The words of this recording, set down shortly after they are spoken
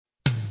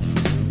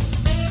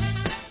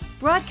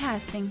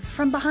Broadcasting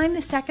from behind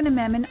the Second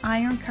Amendment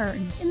Iron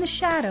Curtain in the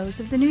shadows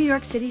of the New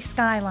York City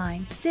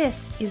skyline,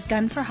 this is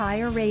Gun for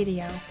Hire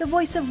Radio, the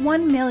voice of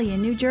 1 million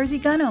New Jersey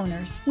gun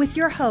owners, with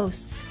your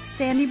hosts,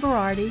 Sandy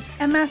Berardi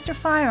and Master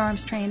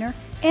Firearms Trainer,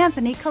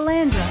 Anthony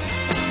Calandra.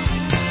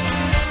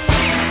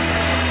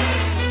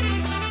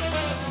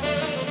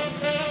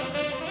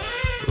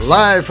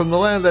 Live from the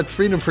land that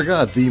freedom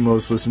forgot, the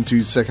most listened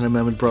to Second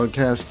Amendment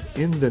broadcast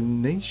in the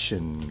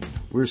nation.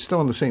 We're still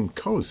on the same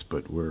coast,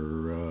 but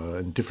we're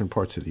in different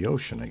parts of the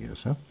ocean, I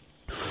guess, huh?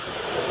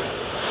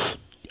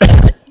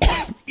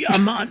 Yeah,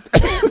 I'm on.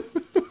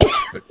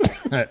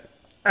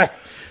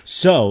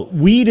 So,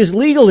 weed is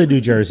legal in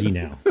New Jersey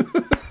now.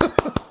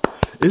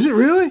 Is it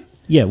really?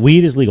 Yeah,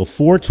 weed is legal.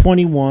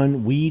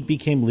 421, weed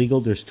became legal.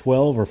 There's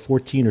 12 or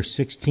 14 or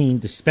 16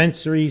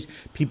 dispensaries.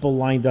 People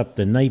lined up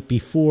the night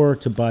before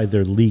to buy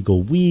their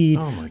legal weed.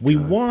 Oh my God. We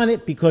want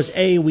it because,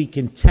 A, we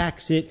can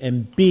tax it,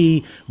 and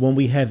B, when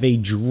we have a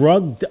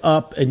drugged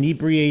up,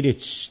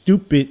 inebriated,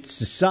 stupid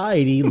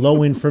society,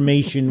 low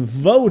information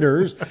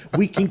voters,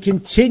 we can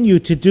continue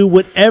to do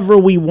whatever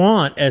we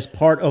want as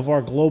part of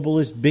our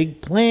globalist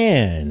big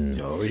plan.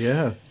 Oh,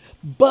 yeah.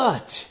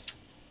 But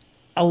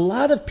a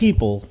lot of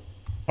people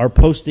are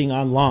posting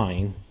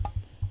online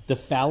the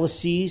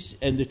fallacies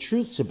and the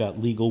truths about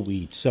legal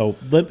weed. So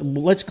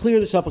let's clear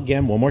this up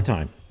again one more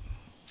time.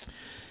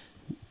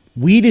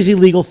 Weed is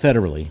illegal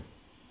federally.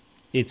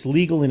 It's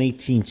legal in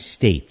 18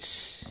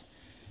 states.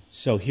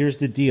 So here's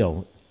the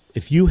deal.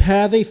 If you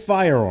have a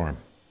firearm,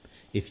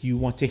 if you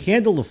want to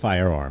handle a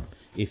firearm,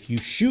 if you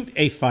shoot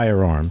a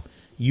firearm,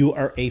 you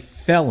are a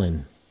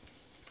felon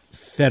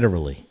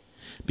federally.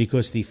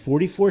 Because the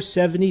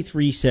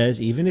 4473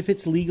 says even if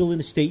it's legal in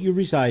the state you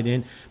reside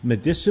in,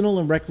 medicinal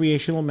and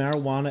recreational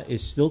marijuana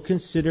is still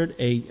considered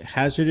a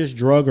hazardous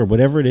drug or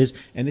whatever it is,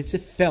 and it's a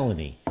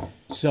felony.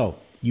 So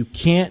you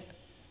can't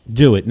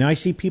do it. Now I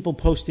see people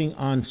posting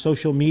on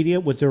social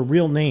media with their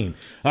real name.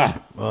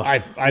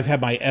 I've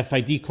had my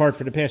FID card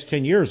for the past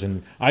 10 years,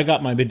 and I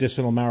got my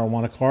medicinal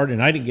marijuana card,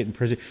 and I didn't get in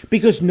prison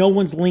because no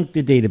one's linked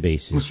the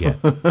databases yet.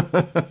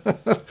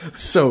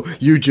 So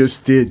you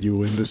just did,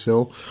 you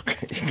imbecile.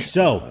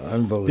 So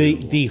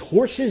Unbelievable. the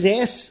Horse's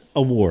Ass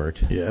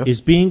Award Yeah. is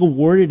being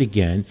awarded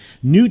again.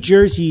 New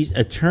Jersey's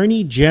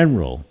Attorney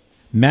General,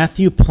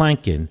 Matthew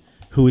Plankin,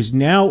 who is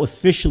now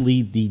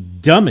officially the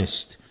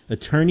dumbest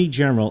Attorney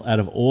General out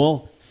of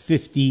all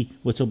 50,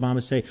 what's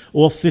Obama say?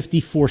 All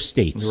 54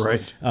 states.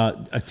 Right.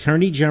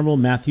 Attorney General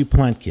Matthew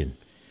Plankin.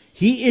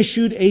 He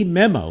issued a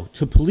memo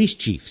to police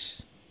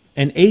chiefs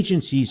and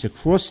agencies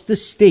across the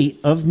state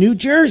of New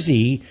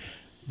Jersey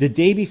the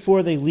day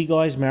before they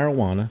legalized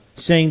marijuana,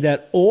 saying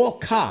that all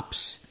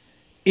cops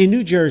in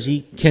New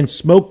Jersey can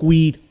smoke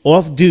weed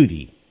off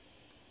duty.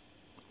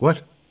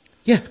 What?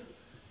 Yeah.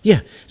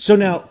 Yeah. So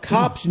now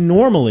cops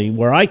normally,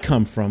 where I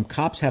come from,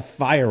 cops have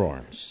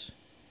firearms.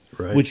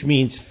 Right. Which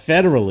means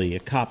federally a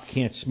cop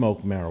can't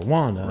smoke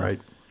marijuana Right.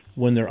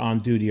 when they're on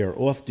duty or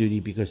off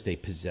duty because they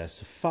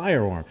possess a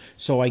firearm.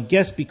 So I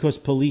guess because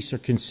police are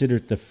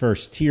considered the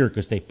first tier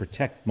because they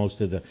protect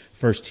most of the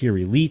first tier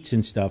elites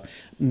and stuff,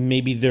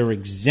 maybe they're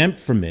exempt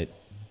from it.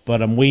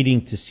 But I'm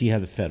waiting to see how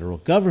the federal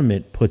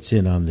government puts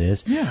in on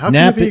this. Yeah, how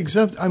can it be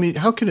exempt? I mean,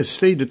 how can a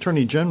state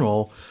attorney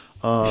general...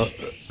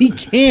 He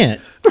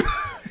can't.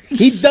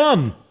 He's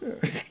dumb.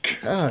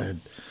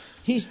 God.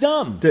 He's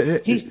dumb.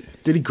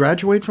 Did he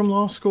graduate from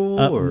law school?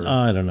 Or?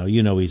 I don't know.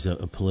 You know he's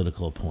a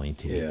political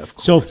appointee. Yeah, of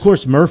course. So, of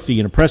course, Murphy,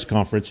 in a press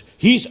conference,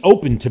 he's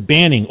open to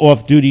banning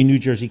off-duty New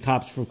Jersey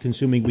cops from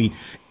consuming weed.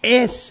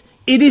 Yes,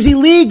 it is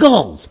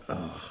illegal.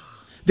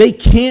 They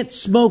can't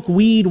smoke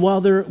weed while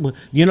they're...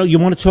 You know, you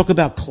want to talk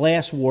about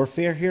class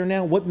warfare here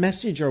now? What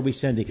message are we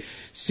sending?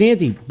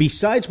 Sandy,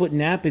 besides what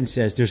Knappen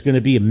says, there's going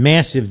to be a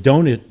massive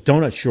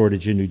donut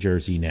shortage in New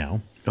Jersey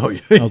now. Oh,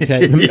 yeah.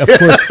 Okay. Of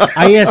course,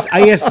 I asked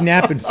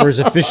Knappen for his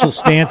official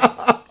stance.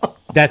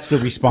 That's the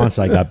response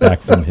I got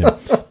back from him.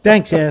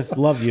 Thanks, Ev.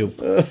 Love you.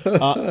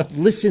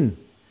 Listen,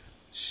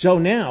 so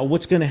now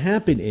what's going to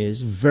happen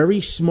is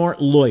very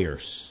smart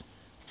lawyers.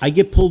 I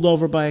get pulled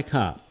over by a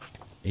cop,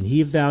 and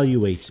he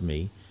evaluates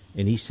me,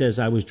 and he says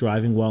I was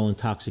driving while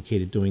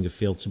intoxicated doing a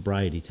failed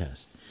sobriety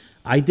test.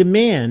 I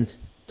demand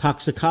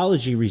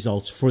toxicology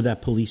results for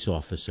that police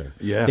officer.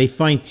 Yeah. They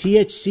find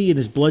THC in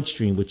his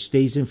bloodstream, which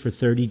stays in for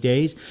 30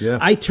 days. Yeah.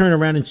 I turn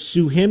around and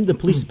sue him, the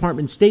police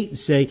department, state, and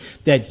say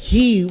that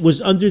he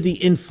was under the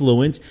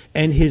influence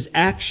and his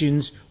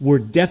actions were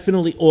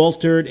definitely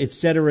altered, et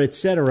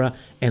cetera,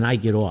 and I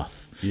get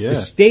off. Yeah.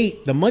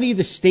 The money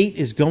the state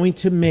is going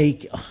to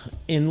make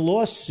in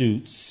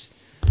lawsuits.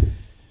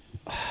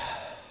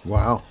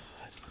 Wow.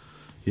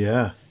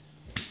 Yeah.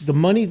 The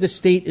money the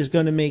state is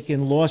going to make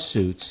in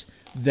lawsuits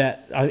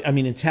that, I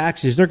mean, in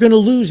taxes, they're going to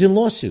lose in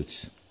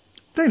lawsuits.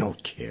 They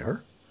don't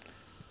care.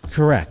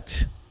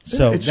 Correct.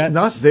 So it's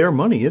not their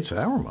money, it's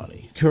our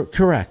money.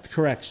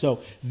 Correct.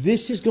 So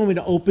this is going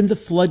to open the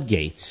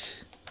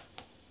floodgates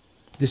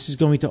This is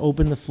going to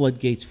open the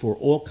floodgates for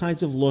all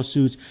kinds of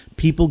lawsuits,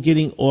 people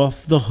getting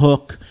off the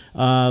hook,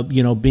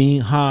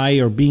 being high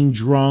or being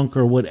drunk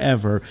or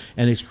whatever,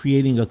 and it's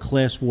creating a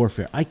class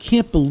warfare. I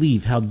can't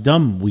believe how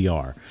dumb we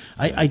are.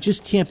 I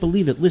just can't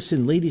believe it.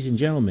 Listen, ladies and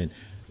gentlemen,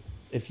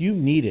 if you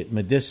need it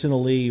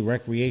medicinally,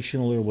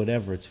 recreational, or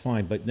whatever, it's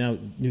fine. But now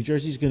New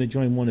Jersey's going to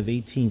join one of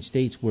 18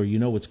 states where you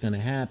know what's going to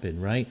happen,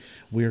 right?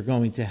 We're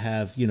going to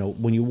have,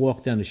 when you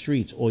walk down the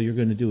streets, all you're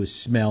going to do is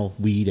smell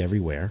weed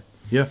everywhere.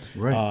 Yeah,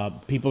 right.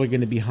 People are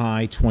going to be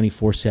high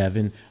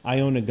 24/7. I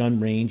own a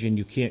gun range, and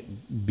you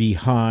can't be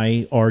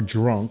high or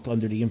drunk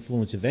under the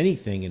influence of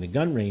anything in a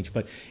gun range.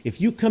 But if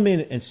you come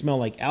in and smell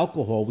like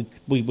alcohol,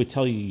 we would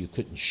tell you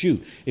couldn't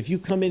shoot. If you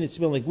come in and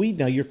smell like weed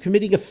now, you're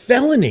committing a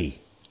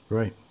felony.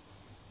 Right.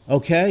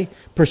 Okay?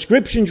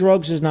 Prescription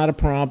drugs is not a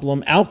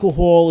problem.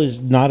 Alcohol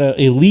is not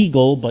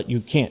illegal, but you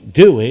can't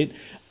do it.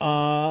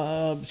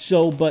 But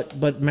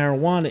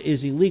marijuana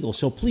is illegal.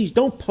 So please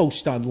don't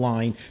post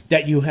online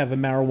that you have a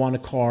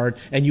marijuana card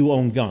and you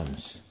own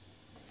guns.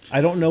 I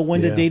don't know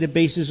when the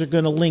databases are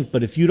going to link,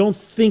 but if you don't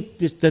think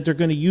that they're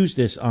going to use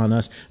this on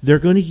us, they're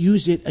going to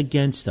use it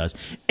against us.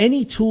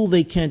 Any tool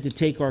they can to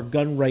take our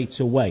gun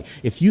rights away.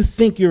 If you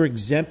think you're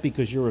exempt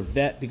because you're a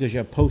vet, because you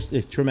have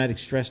post-traumatic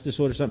stress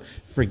disorder or something,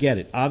 forget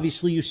it.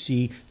 Obviously, you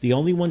see, the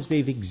only ones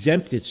they've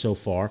exempted so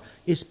far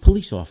is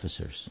police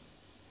officers.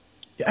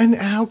 And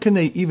how can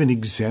they even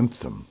exempt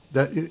them?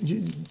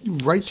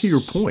 Right to your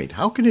point,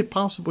 how can they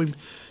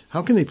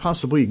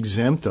possibly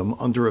exempt them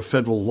under a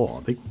federal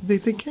law? They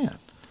can't.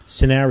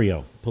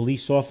 Scenario: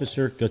 police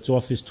officer gets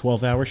off his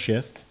 12-hour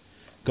shift,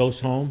 goes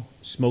home,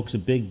 smokes a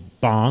big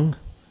bong,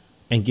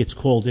 and gets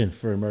called in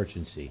for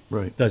emergency.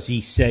 Right. Does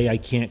he say, I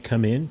can't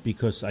come in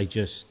because I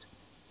just,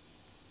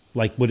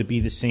 would it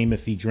be the same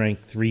if he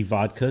drank 3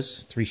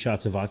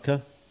 shots of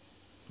vodka?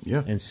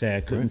 Yeah. And say,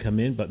 I couldn't come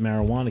in, but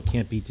marijuana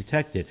can't be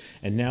detected.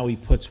 And now he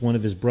puts one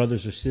of his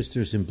brothers or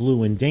sisters in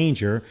blue in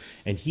danger,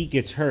 and he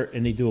gets hurt,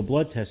 and they do a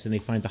blood test, and they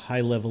find a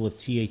high level of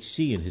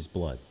THC in his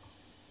blood.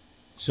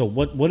 So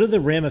what are the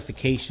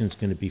ramifications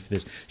going to be for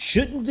this?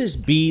 Shouldn't this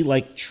be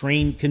like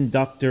train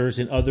conductors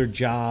and other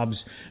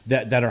jobs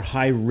that are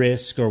high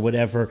risk or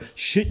whatever?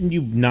 Shouldn't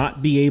you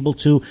not be able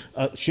to?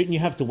 Shouldn't you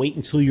have to wait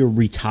until you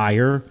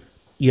retire,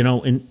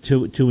 and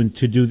to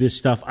do this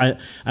stuff? I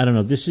don't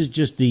know. This is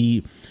just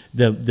the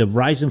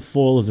rise and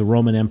fall of the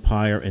Roman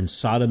Empire and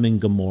Sodom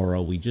and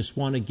Gomorrah. We just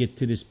want to get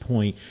to this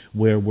point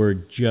where we're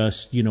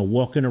just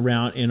walking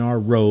around in our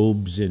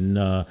robes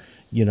and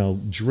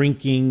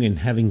drinking and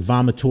having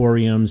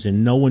vomitoriums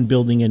and no one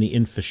building any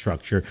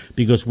infrastructure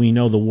because we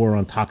know the war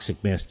on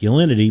toxic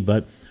masculinity,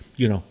 but,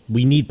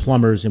 we need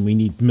plumbers and we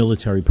need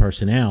military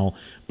personnel,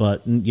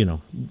 but,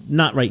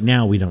 not right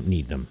now. We don't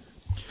need them.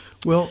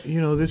 Well,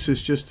 this is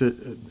just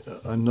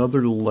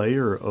another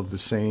layer of the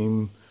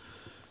same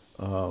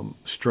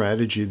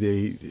strategy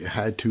they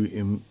had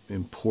to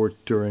import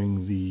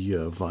during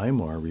the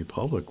Weimar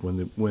Republic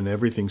when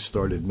everything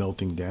started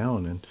melting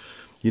down and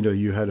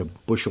you had a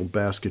bushel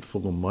basket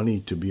full of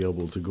money to be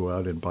able to go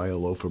out and buy a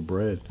loaf of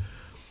bread.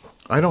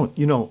 I don't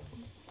know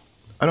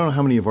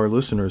how many of our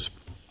listeners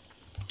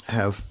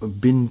have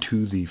been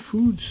to the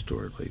food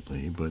store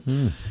lately, but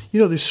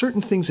there's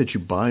certain things that you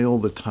buy all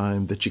the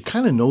time that you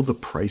kind of know the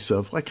price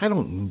of. Like I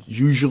don't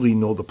usually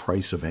know the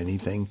price of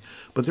anything,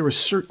 but there are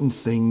certain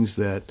things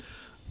that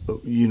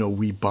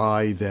we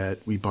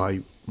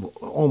buy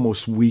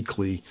almost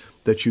weekly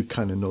that you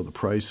kind of know the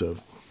price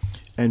of.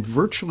 And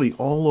virtually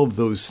all of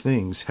those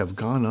things have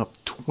gone up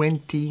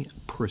 20%.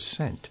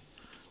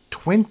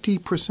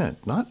 20%,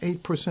 not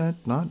 8%,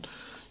 not,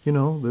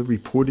 the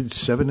reported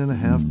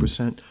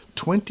 7.5%,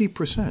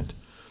 20%.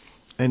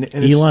 And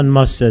Elon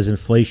Musk says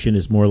inflation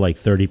is more like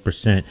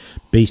 30%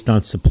 based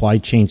on supply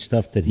chain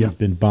stuff that he's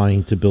been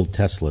buying to build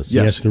Teslas. He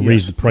has to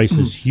raise the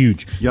prices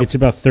huge. Yep. It's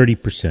about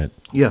 30%.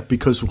 Yeah,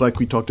 because like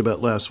we talked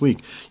about last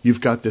week,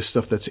 you've got this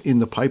stuff that's in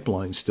the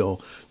pipeline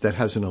still that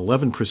has an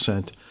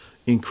 11%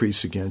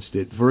 increase against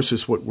it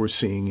versus what we're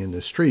seeing in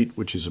the street,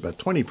 which is about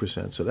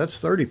 20%. So that's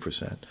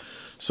 30%.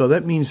 So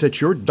that means that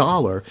your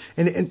dollar,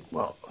 and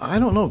well, I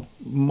don't know,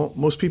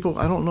 most people,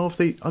 I don't know if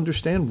they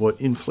understand what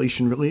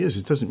inflation really is.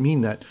 It doesn't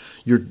mean that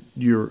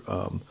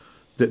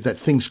that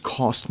things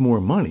cost more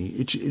money.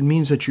 It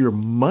means that your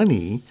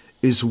money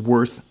is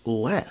worth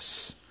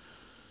less.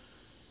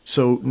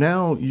 So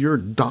now your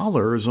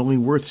dollar is only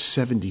worth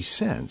 70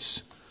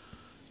 cents.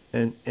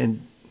 And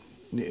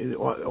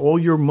all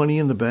your money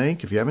in the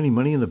bank, if you have any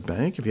money in the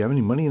bank, if you have any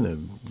money in the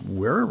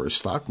wherever,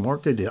 stock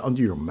market,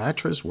 under your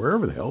mattress,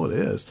 wherever the hell it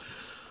is,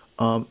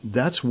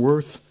 that's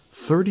worth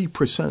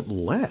 30%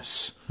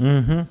 less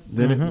than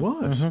it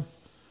was.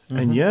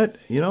 And yet,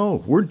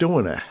 we're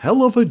doing a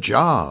hell of a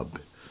job.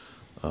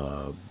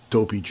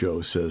 Dopey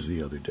Joe says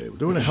the other day, we're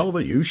doing a hell of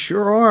a, you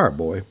sure are,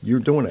 boy. You're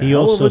doing a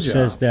hell of a job. He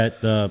also says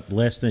that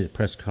last night at the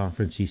press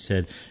conference, he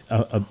said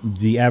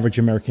the average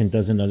American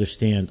doesn't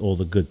understand all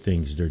the good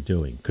things they're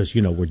doing because,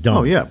 we're dumb.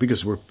 Oh, yeah,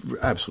 because we're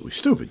absolutely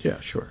stupid. Yeah,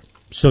 sure.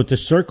 So to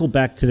circle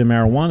back to the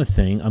marijuana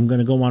thing, I'm going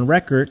to go on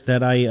record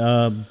that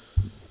I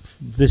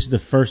this is the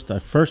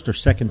first or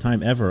second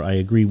time ever I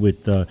agree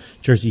with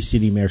Jersey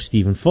City Mayor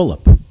Stephen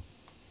Fulop.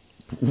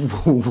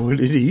 What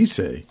did he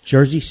say?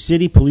 Jersey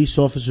City police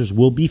officers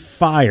will be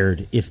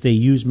fired if they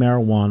use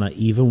marijuana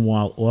even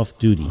while off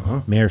duty.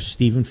 Uh-huh. Mayor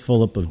Stephen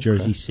Fulop of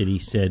Jersey City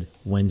said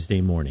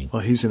Wednesday morning.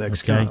 Well, he's an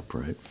ex-cop,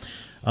 right?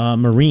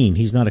 Marine.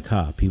 He's not a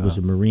cop. He was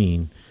a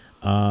Marine.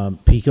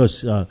 He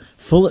goes,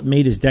 Fulop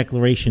made his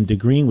declaration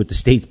agreeing with the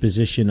state's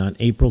position on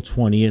April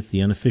 20th,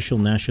 the unofficial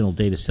national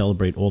day to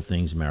celebrate all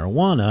things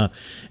marijuana.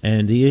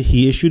 And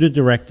he issued a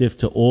directive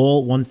to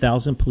all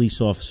 1,000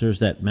 police officers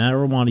that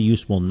marijuana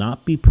use will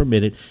not be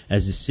permitted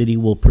as the city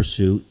will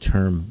pursue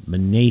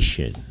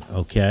termination.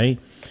 Okay?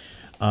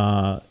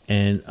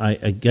 And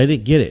I get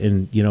it.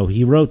 And, you know,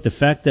 he wrote, the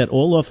fact that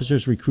all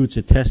officers, recruits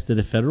attest to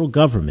the federal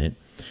government,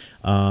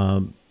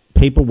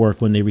 paperwork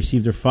when they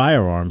receive their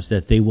firearms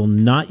that they will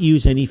not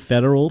use any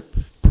federal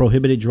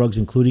prohibited drugs,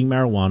 including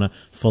marijuana,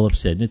 Fulop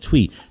said in a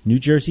tweet. New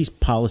Jersey's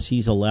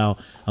policies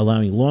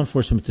allowing law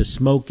enforcement to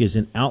smoke is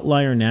an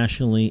outlier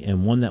nationally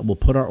and one that will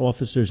put our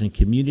officers and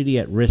community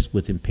at risk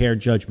with impaired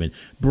judgment.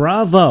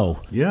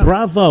 Bravo. Yeah.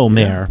 Bravo,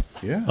 Mayor.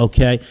 Yeah.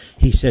 Okay.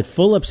 He said,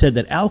 Fulop said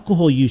that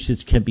alcohol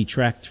usage can be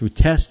tracked through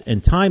tests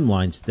and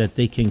timelines that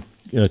they can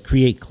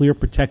create clear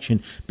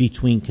protection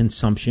between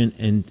consumption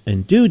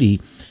and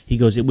duty. He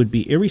goes, it would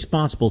be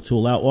irresponsible to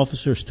allow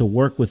officers to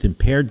work with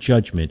impaired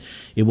judgment.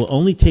 It will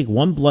only take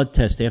one blood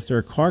test after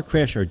a car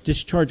crash or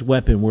discharged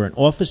weapon where an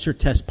officer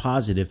tests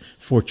positive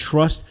for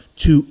trust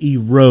to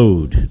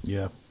erode.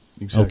 Yeah,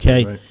 exactly.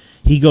 Okay. Right.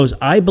 He goes,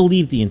 I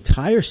believe the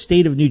entire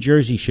state of New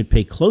Jersey should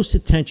pay close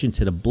attention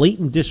to the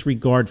blatant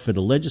disregard for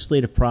the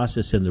legislative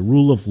process and the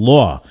rule of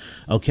law.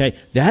 Okay?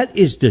 That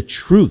is the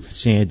truth,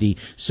 Sandy.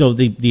 So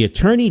the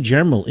Attorney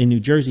General in New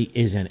Jersey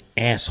is an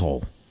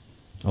asshole.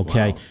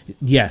 Okay? Wow.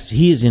 Yes,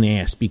 he is an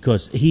ass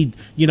because he,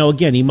 you know,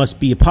 again, he must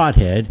be a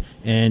pothead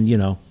and, you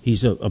know,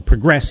 he's a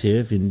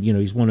progressive and, you know,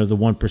 he's one of the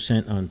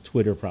 1% on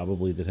Twitter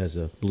probably that has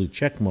a blue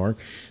check mark.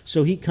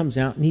 So he comes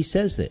out and he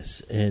says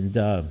this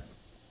and,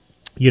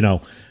 you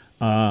know,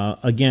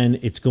 again,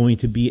 it's going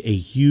to be a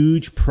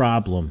huge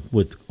problem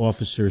with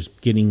officers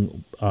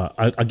getting,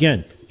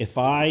 again, if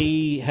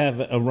I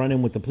have a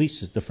run-in with the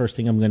police, the first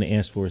thing I'm going to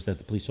ask for is that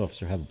the police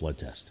officer have a blood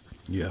test.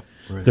 Yeah,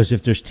 right. Because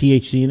if there's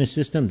THC in the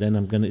system, then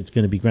it's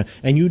going to be grand.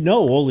 And you know,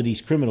 all of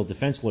these criminal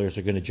defense lawyers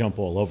are going to jump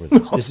all over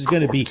this. This is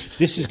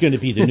going to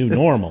be the new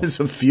normal. It's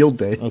a field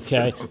day.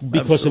 Okay,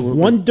 because of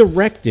one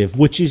directive,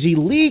 which is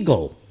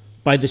illegal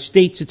by the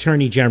state's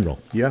attorney general.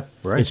 Yeah,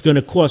 right. It's going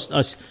to cost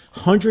us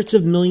hundreds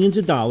of millions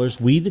of dollars,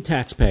 we the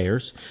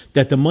taxpayers,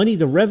 that the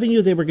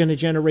revenue they were going to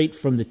generate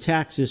from the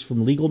taxes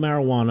from legal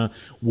marijuana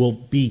will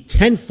be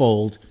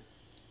tenfold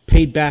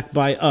paid back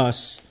by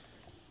us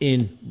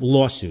in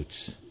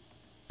lawsuits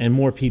and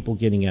more people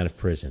getting out of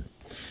prison.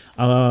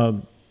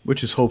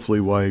 Which is hopefully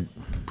why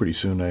pretty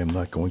soon I am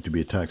not going to be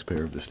a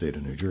taxpayer of the state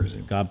of New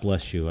Jersey. God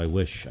bless you. I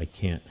wish I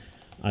can't.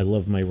 I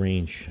love my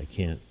range. I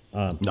can't.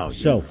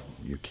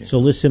 You can't. So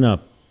listen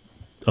up.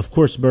 Of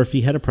course,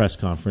 Murphy had a press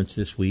conference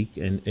this week,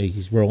 and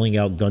he's rolling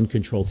out Gun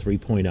Control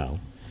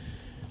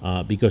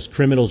 3.0 because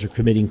criminals are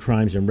committing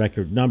crimes in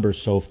record numbers.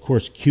 So, of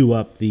course, cue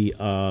up the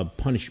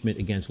punishment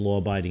against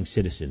law-abiding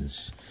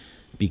citizens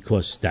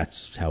because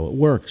that's how it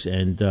works.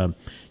 And,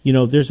 you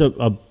know, there's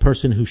a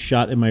person who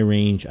shot in my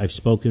range. I've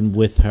spoken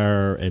with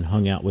her and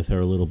hung out with her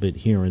a little bit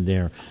here and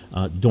there,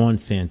 Dawn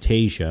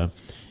Fantasia.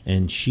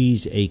 And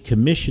she's a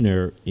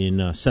commissioner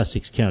in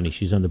Sussex County.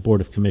 She's on the Board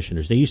of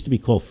Commissioners. They used to be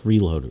called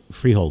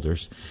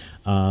freeholders,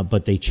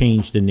 but they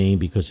changed the name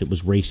because it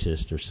was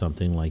racist or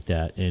something like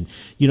that. And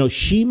you know,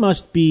 she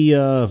must be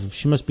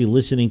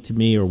listening to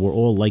me, or we're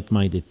all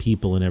like-minded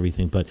people and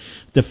everything. But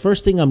the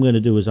first thing I'm going to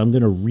do is I'm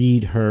going to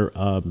read her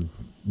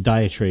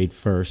diatribe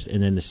first,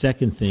 and then the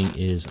second thing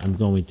is I'm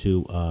going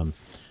to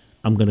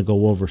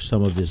go over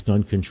some of this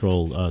gun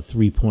control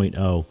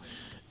 3.0.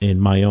 in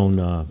my own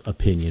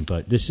opinion.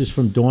 But this is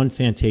from Dawn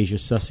Fantasia,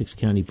 Sussex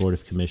County Board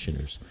of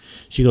Commissioners.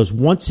 She goes,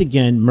 once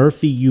again,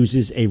 Murphy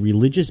uses a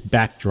religious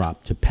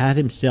backdrop to pat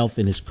himself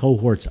and his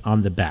cohorts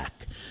on the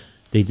back.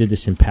 They did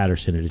this in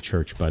Patterson at a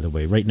church, by the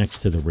way, right next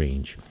to the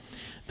range.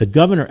 The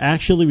governor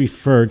actually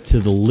referred to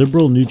the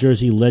liberal New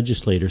Jersey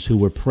legislators who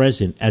were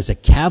present as a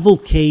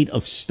cavalcade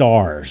of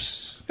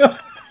stars.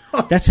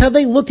 That's how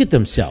they look at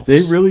themselves.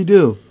 They really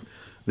do.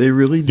 They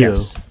really do.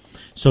 Yes.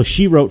 So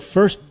she wrote,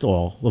 first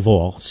of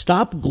all,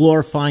 stop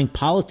glorifying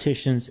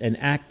politicians and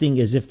acting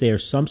as if they are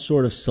some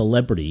sort of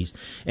celebrities,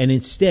 and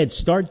instead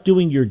start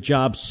doing your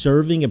job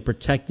serving and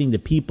protecting the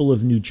people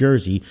of New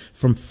Jersey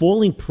from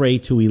falling prey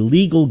to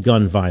illegal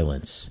gun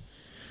violence.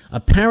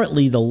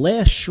 Apparently, the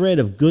last shred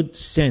of good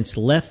sense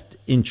left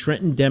in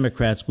Trenton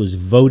Democrats was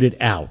voted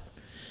out.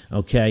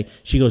 Okay,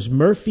 she goes,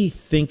 Murphy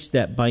thinks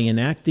that by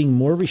enacting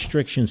more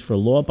restrictions for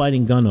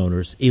law-abiding gun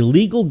owners,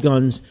 illegal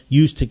guns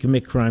used to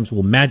commit crimes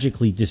will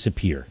magically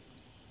disappear.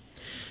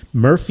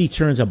 Murphy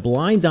turns a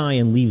blind eye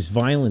and leaves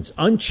violence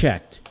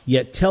unchecked,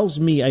 yet tells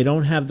me I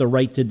don't have the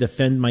right to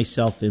defend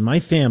myself and my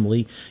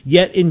family,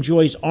 yet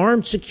enjoys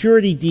armed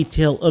security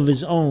detail of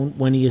his own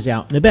when he is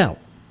out and about.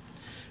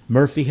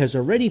 Murphy has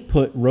already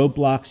put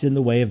roadblocks in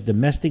the way of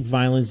domestic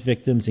violence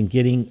victims in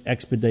getting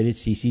expedited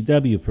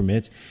CCW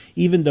permits,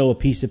 even though a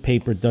piece of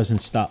paper doesn't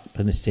stop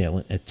an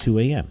assailant at 2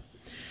 a.m.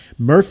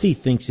 Murphy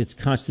thinks it's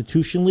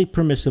constitutionally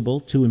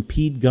permissible to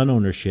impede gun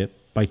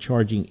ownership by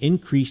charging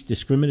increased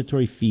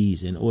discriminatory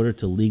fees in order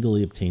to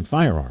legally obtain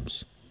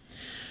firearms.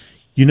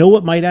 You know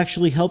what might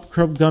actually help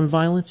curb gun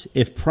violence?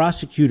 If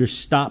prosecutors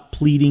stop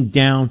pleading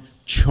down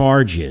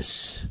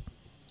charges.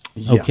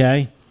 Yeah.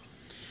 Okay?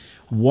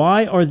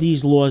 Why are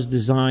these laws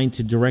designed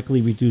to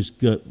directly reduce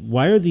gun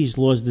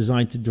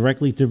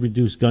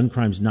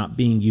crimes not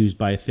being used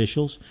by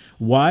officials?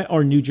 Why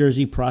are New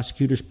Jersey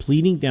prosecutors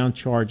pleading down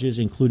charges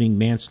including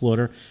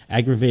manslaughter,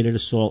 aggravated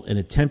assault, and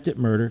attempted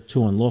murder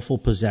to unlawful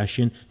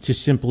possession to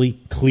simply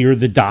clear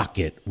the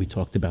docket? We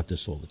talked about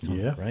this all the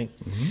time, right?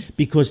 Mm-hmm.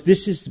 Because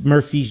this is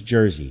Murphy's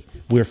Jersey,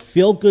 where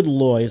feel-good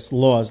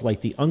laws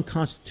like the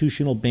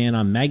unconstitutional ban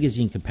on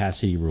magazine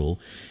capacity rule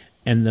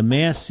and the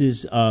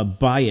masses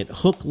buy it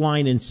hook,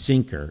 line, and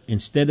sinker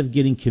instead of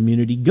getting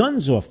community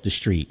guns off the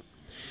street.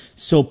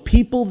 So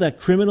being that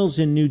criminals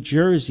in New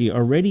Jersey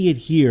already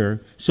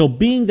adhere to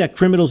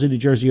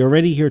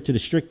the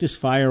strictest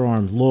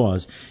firearms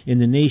laws in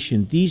the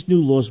nation, these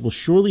new laws will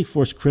surely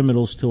force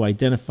criminals to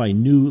identify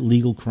new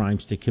legal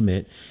crimes to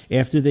commit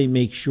after they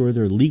make sure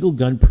their legal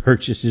gun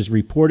purchase is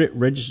reported,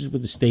 registered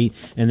with the state,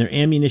 and their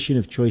ammunition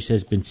of choice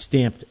has been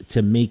stamped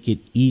to make it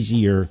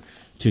easier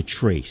to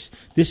trace.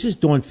 This is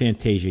Dawn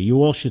Fantasia.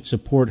 You all should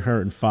support her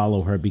and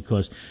follow her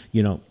because,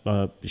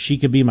 she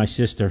could be my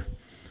sister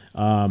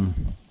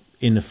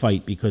in the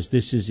fight, because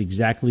this is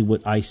exactly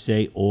what I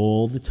say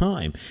all the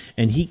time.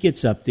 And he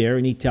gets up there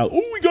and he tells,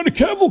 we got a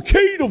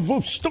cavalcade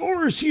of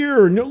stars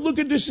here. And look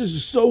at this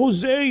is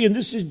Jose, and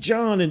this is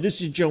John, and this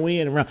is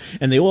Joanne.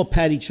 And they all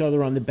pat each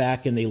other on the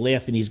back and they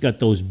laugh, and he's got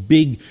those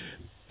big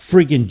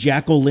friggin'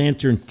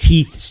 jack-o'-lantern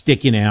teeth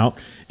sticking out,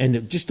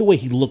 and just the way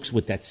he looks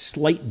with that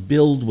slight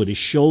build with his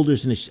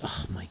shoulders and his,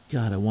 oh my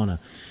God, I want to,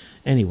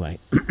 anyway.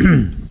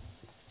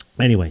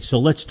 Anyway, so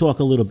let's talk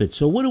a little bit.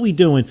 So what are we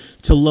doing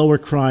to lower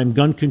crime,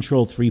 gun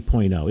control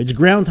 3.0? It's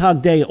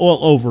Groundhog Day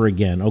all over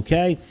again,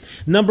 okay?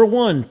 Number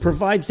one,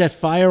 provides that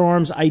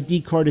firearms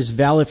ID card is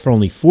valid for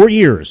only 4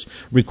 years,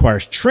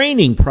 requires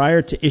training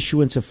prior to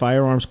issuance of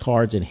firearms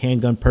cards and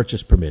handgun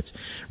purchase permits,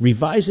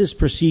 revises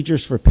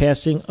procedures for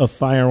passing of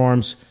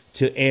firearms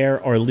to heir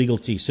or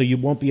legalty. So you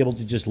won't be able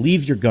to just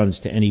leave your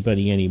guns to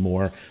anybody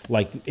anymore.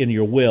 Like in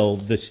your will,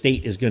 the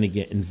state is going to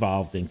get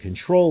involved and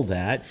control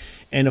that.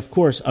 And of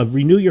course,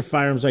 renew your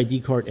firearms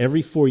ID card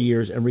every 4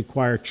 years and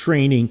require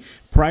training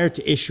prior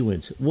to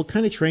issuance. What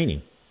kind of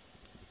training?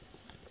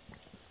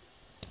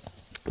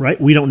 Right?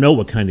 We don't know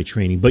what kind of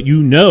training, but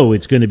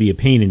it's going to be a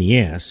pain in the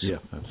ass. Yeah,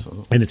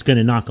 absolutely. And it's going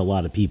to knock a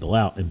lot of people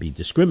out and be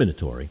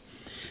discriminatory.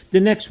 The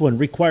next one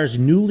requires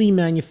newly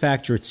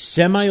manufactured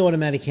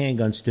semi-automatic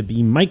handguns to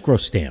be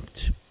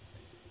micro-stamped.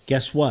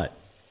 Guess what?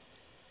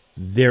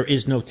 There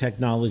is no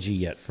technology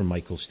yet for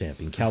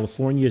micro-stamping.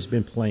 California has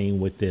been playing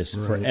with this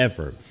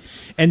forever.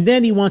 And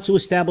then he wants to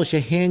establish a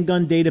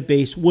handgun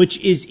database, which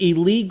is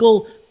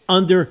illegal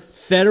under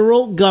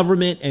federal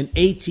government and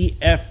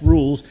ATF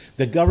rules.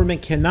 The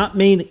government cannot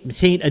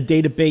maintain a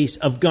database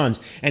of guns.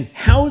 And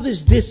how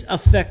does this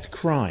affect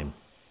crime?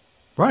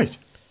 Right.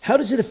 How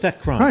does it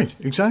affect crime? Right,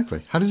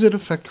 exactly. How does it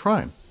affect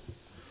crime?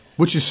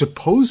 Which is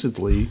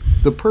supposedly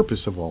the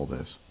purpose of all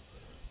this.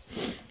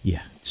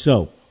 Yeah.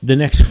 So the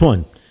next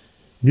one,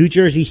 New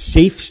Jersey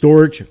Safe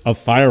Storage of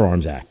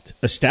Firearms Act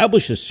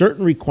establishes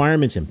certain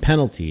requirements and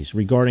penalties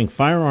regarding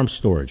firearms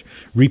storage,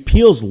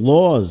 repeals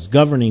laws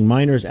governing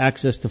minors'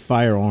 access to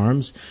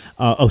firearms,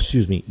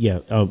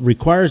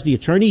 requires the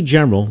Attorney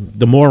General,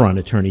 the moron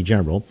Attorney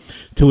General,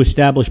 to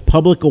establish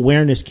public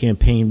awareness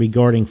campaign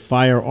regarding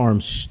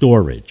firearms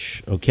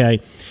storage,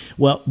 okay?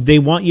 Well, they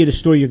want you to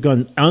store your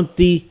gun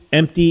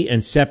empty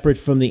and separate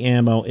from the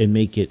ammo and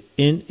make it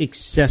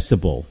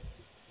inaccessible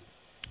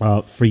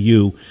for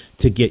you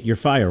to get your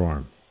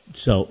firearm.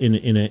 So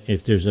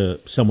if there's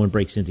someone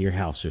breaks into your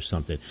house or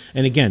something.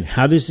 And again,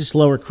 how does this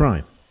lower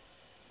crime?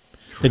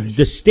 Right.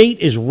 The state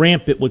is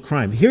rampant with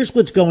crime. Here's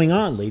what's going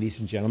on, ladies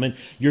and gentlemen.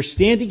 You're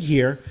standing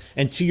here,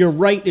 and to your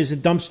right is a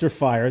dumpster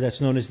fire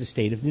that's known as the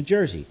state of New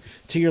Jersey.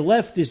 To your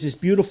left is this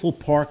beautiful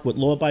park with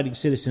law-abiding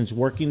citizens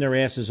working their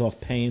asses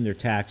off paying their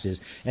taxes,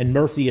 and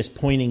Murphy is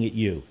pointing at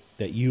you,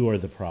 that you are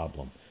the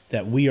problem,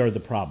 that we are the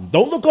problem.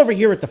 Don't look over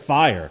here at the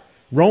fire.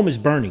 Rome is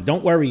burning.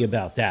 Don't worry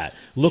about that.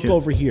 Look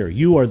over here.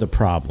 You are the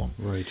problem.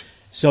 Right.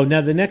 So now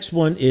the next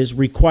one is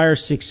require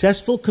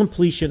successful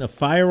completion of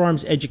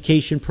firearms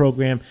education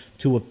program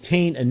to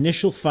obtain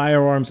initial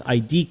firearms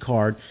ID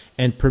card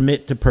and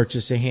permit to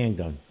purchase a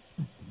handgun.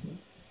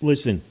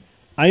 Listen,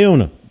 I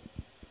own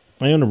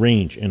a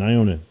range and I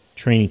own a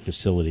training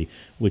facility,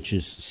 which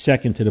is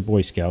second to the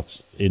Boy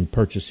Scouts in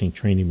purchasing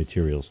training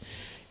materials.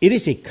 It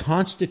is a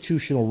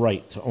constitutional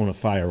right to own a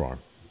firearm.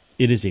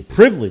 It is a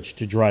privilege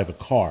to drive a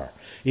car.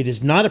 It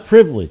is not a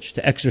privilege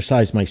to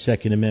exercise my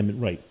Second Amendment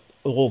right.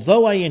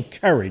 Although I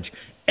encourage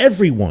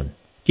everyone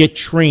get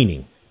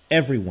training,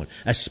 everyone,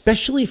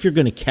 especially if you're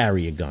going to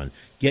carry a gun,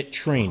 get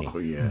training. Oh,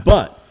 yeah.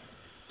 But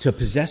to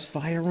possess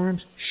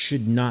firearms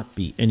should not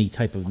be any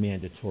type of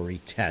mandatory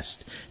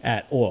test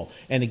at all.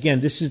 And again,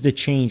 this is the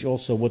change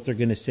also. What they're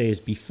going to say is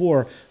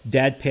before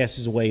dad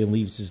passes away and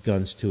leaves his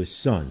guns to his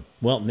son.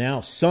 Well, now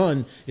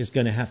son is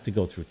going to have to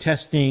go through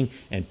testing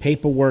and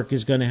paperwork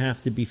is going to have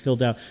to be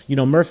filled out. You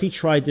know, Murphy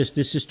tried this.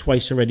 This is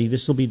twice already.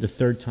 This will be the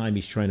third time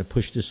he's trying to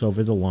push this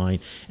over the line.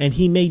 And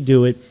he may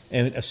do it.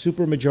 And a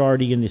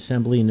supermajority in the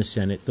Assembly and the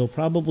Senate, they'll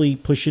probably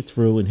push it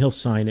through and he'll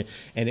sign it.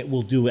 And it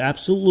will do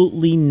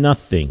absolutely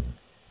nothing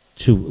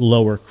to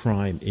lower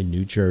crime in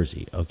New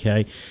Jersey,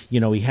 okay? You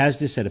know, he has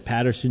this at a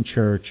Patterson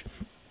church.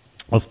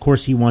 Of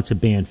course, he wants to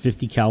ban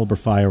 50 caliber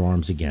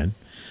firearms again.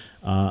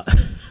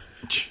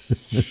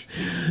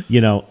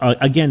 You know,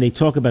 again, they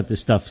talk about this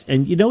stuff.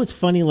 And, you know, it's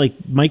funny, like,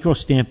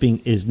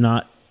 micro-stamping is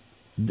not,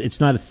 it's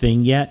not a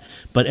thing yet,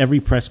 but every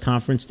press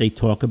conference they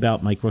talk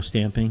about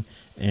micro-stamping,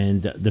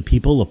 and the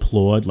people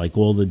applaud, like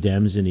all the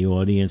Dems in the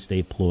audience, they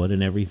applaud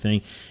and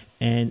everything.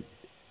 And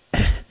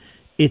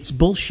it's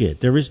bullshit.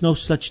 There is no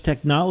such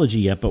technology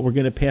yet, but we're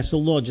going to pass a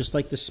law just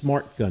like the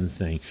smart gun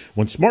thing.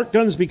 When smart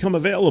guns become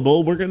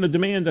available, we're going to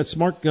demand that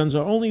smart guns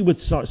are only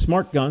with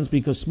smart guns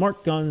because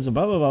smart guns,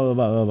 blah, blah, blah,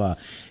 blah, blah, blah.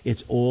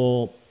 It's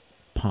all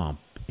pomp.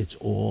 It's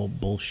all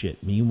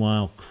bullshit.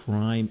 Meanwhile,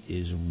 crime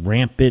is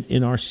rampant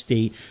in our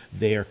state.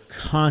 They're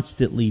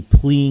constantly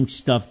pleading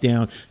stuff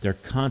down. They're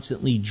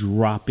constantly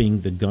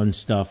dropping the gun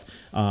stuff,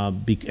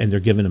 and they're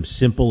giving them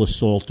simple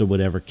assault or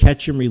whatever.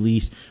 Catch and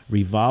release,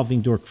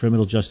 revolving door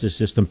criminal justice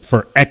system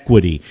for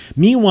equity.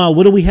 Meanwhile,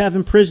 what do we have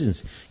in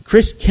prisons?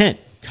 Chris Kent,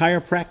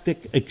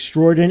 chiropractic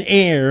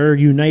extraordinaire,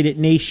 United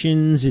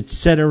Nations, et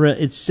cetera,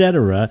 et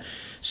cetera.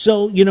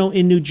 So, you know,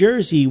 in New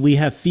Jersey, we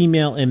have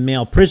female and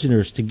male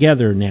prisoners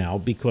together now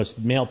because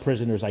male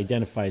prisoners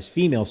identify as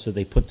female, so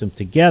they put them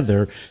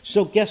together.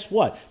 So guess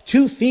what?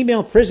 2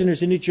 female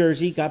prisoners in New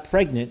Jersey got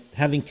pregnant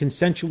having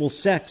consensual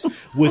sex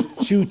with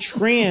 2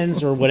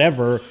 trans or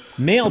whatever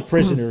male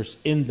prisoners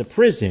in the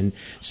prison.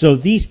 So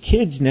these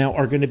kids now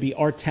are going to be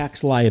our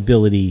tax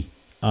liability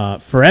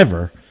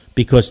forever,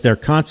 because they're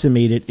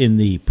consummated in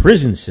the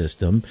prison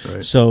system.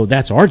 Right. So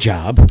that's our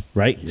job,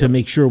 right, yep, to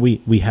make sure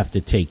we have to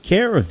take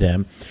care of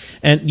them.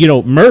 And, you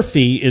know,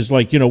 Murphy is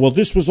like, you know, well,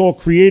 this was all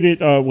created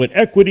with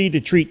equity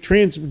to treat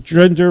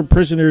transgender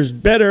prisoners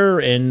better.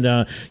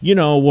 And, you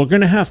know, we're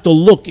going to have to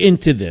look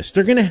into this.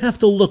 They're going to have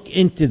to look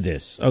into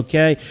this,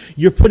 okay?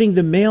 You're putting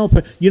the male.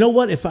 You know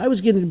what? If I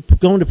was going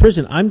to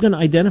prison, I'm going to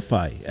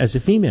identify as a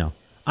female.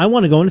 I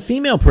want to go into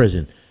female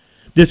prison.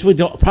 This would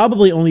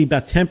probably only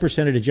about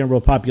 10% of the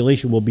general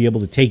population will be able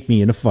to take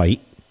me in a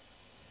fight,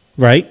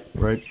 right?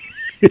 Right.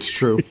 It's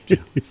true.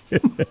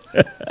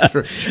 It's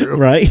very true.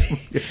 Right?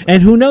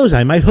 And who knows?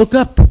 I might hook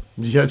up.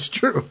 Yeah, it's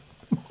true.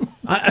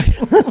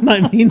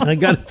 I mean, I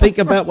got to think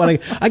about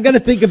I got to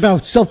think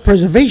about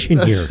self-preservation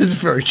here. It's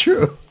very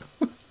true.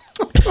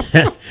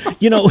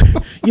 You know,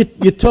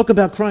 you talk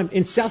about crime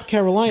in South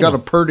Carolina. Got a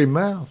purty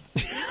mouth.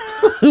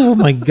 Oh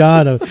my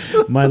God!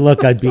 My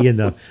luck, I'd be in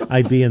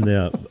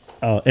the.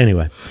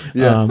 Anyway,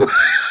 yeah.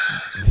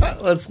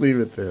 Let's leave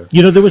it there.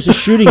 You know, there was a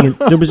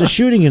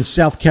shooting in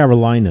South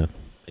Carolina,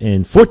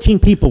 and 14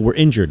 people were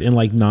injured, and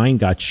like 9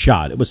 got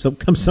shot. It was some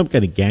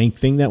kind of gang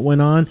thing that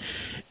went on,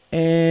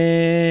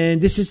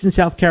 and this is in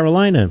South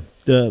Carolina.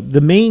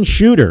 The main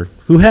shooter,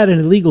 who had an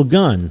illegal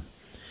gun,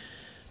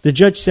 the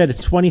judge set a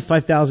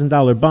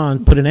 $25,000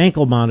 bond, put an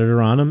ankle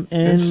monitor on him,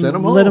 and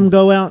let him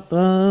go out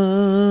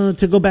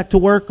to go back to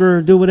work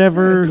or do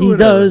whatever he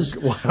does.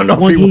 Well, I don't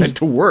know if he went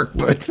to work,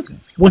 but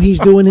when he's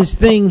doing his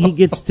thing, he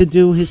gets to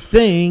do his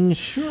thing.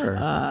 Sure.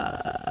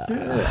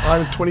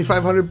 On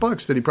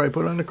 $2,500 that he probably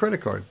put on a credit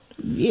card.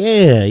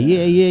 Yeah.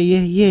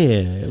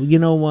 You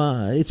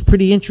know, it's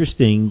pretty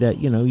interesting that,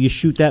 you know, you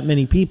shoot that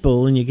many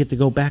people and you get to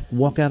go back,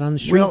 walk out on the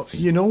streets. Well,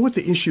 you know what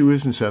the issue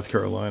is in South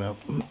Carolina?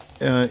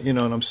 You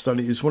know, and I'm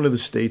studying, it's one of the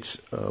states,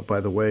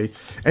 by the way.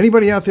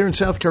 Anybody out there in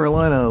South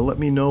Carolina, let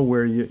me know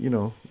where you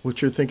know, what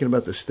you're thinking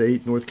about the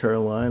state, North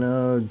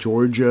Carolina,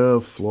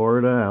 Georgia,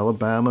 Florida,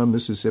 Alabama,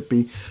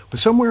 Mississippi, but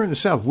somewhere in the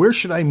South. Where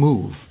should I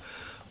move?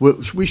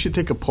 We should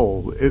take a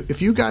poll.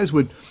 If you guys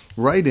would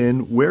write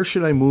in, where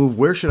should I move?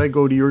 Where should I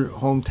go to your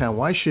hometown?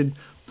 Why should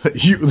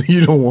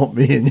you don't want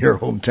me in your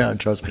hometown?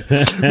 Trust me.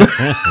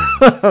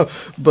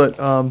 But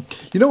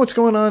you know what's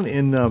going on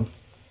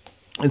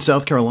in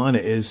South Carolina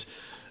is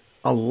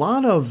a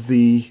lot of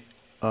the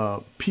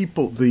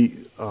people, the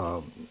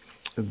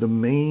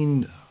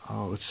main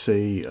let's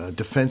say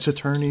defense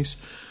attorneys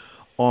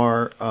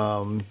are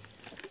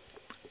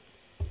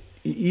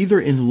either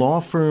in law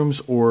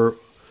firms or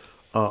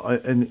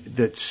and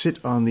that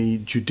sit on the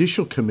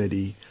judicial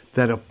committee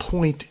that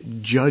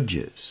appoint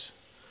judges.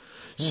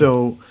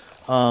 So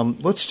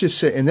let's just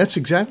say, and that's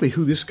exactly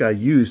who this guy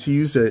used. He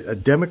used a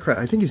Democrat.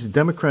 I think he's a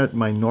Democrat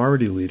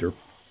minority leader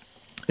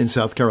in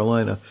South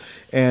Carolina.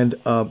 And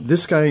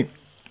this guy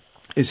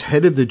is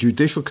head of the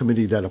judicial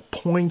committee that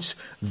appoints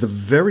the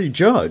very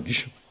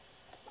judge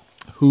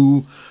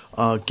who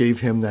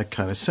gave him that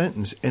kind of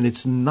sentence. And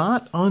it's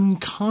not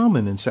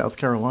uncommon in South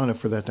Carolina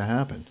for that to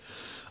happen.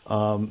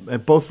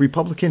 Both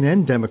Republican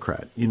and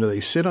Democrat, they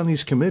sit on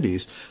these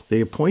committees,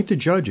 they appoint the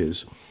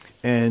judges,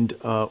 and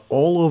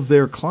all of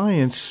their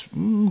clients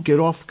get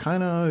off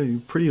kind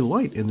of pretty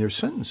light in their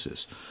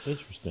sentences.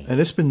 Interesting. And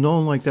it's been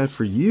known like that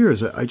for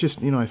years. I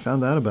just, I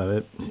found out about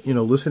it,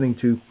 listening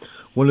to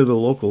one of the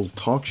local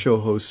talk show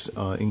hosts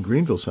in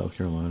Greenville, South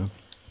Carolina.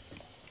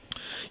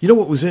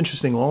 What was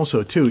interesting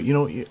also,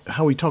 too,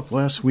 how we talked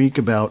last week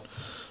about,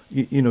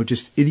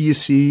 just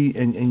idiocy,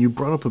 and you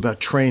brought up about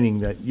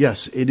training that,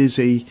 yes, it is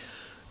a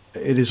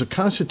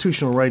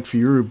constitutional right for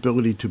your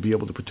ability to be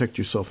able to protect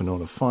yourself and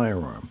own a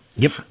firearm.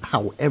 Yep.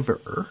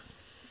 However,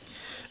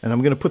 and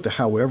I'm going to put the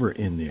however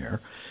in there,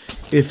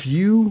 if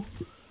you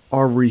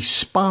are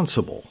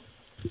responsible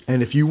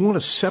and if you want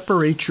to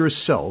separate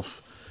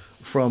yourself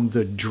from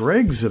the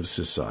dregs of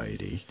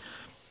society,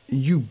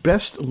 you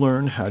best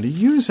learn how to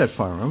use that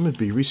firearm and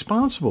be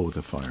responsible with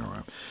the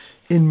firearm.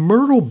 In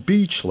Myrtle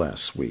Beach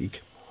last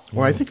week,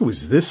 or I think it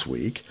was this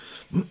week,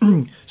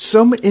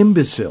 some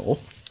imbecile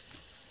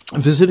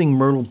visiting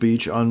Myrtle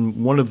Beach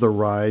on one of the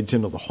rides,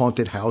 the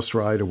haunted house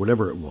ride or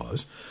whatever it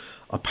was,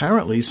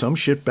 apparently some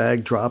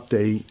shitbag dropped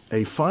a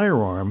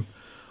firearm,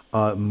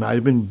 might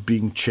have been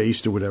being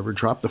chased or whatever,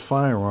 dropped the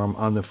firearm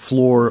on the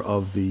floor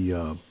of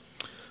the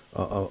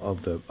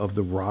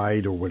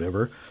ride or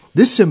whatever.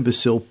 This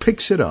imbecile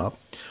picks it up,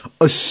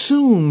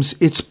 assumes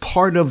it's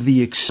part of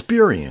the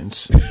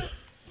experience,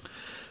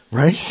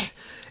 right?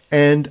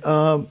 And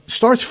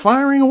starts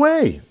firing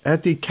away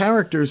at the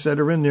characters that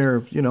are in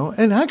there,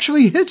 and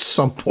actually hits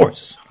some poor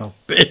son of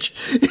a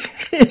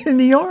bitch in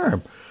the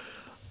arm.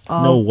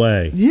 No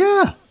way.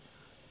 Yeah.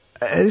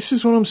 This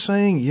is what I'm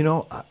saying.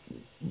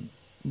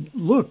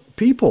 Look,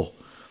 people,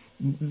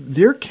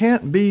 there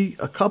can't be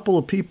a couple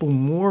of people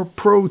more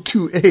pro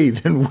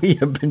 2A than we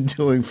have been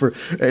doing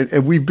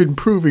and we've been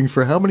proving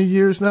for how many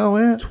years now,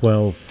 Ant?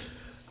 12.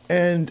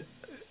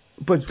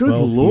 But good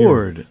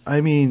Lord, years.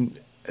 I mean,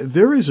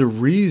 there is a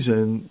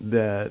reason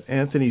that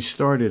Anthony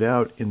started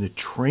out in the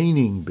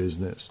training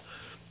business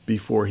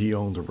before he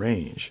owned a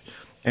range.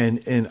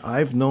 And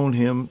I've known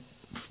him,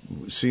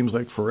 seems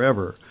like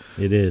forever.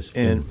 It is.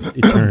 And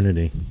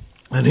eternity.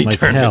 An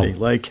eternity,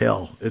 like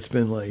hell. It's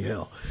been like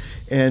hell.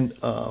 And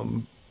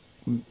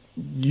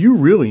you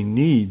really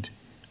need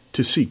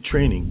to seek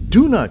training.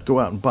 Do not go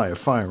out and buy a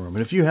firearm.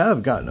 And if you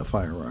have gotten a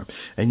firearm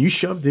and you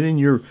shoved it in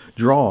your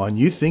drawer and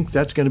you think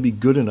that's going to be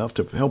good enough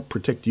to help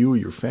protect you or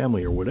your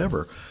family or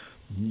whatever,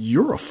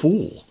 you're a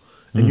fool.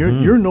 And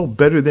you're no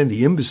better than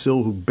the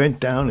imbecile who bent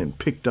down and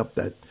picked up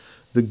the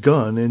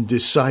gun and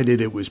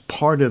decided it was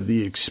part of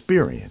the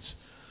experience.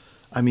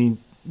 I mean,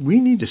 we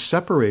need to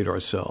separate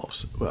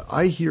ourselves.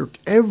 I hear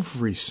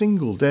every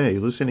single day,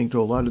 listening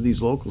to a lot of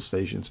these local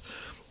stations,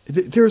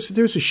 there's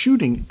a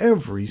shooting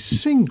every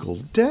single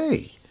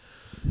day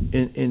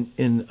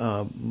in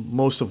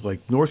most of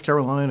like North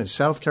Carolina,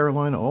 South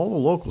Carolina, all the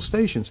local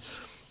stations,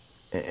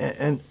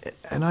 and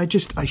I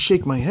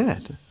shake my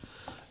head.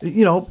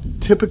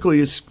 Typically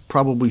it's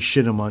probably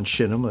shit 'em on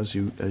shit 'em, as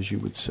you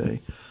would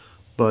say,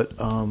 but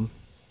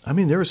I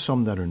mean there are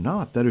some that are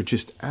not, that are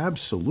just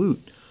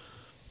absolute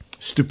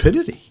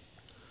stupidity.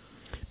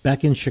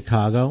 Back in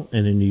Chicago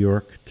and in New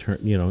York,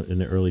 in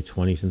the early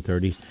 20s and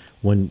 30s,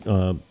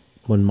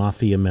 when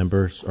mafia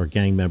members or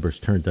gang members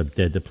turned up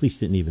dead, the police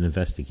didn't even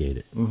investigate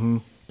it. Mm-hmm.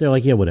 They're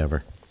like, yeah,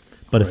 whatever.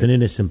 But if an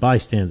innocent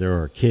bystander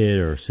or a kid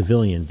or a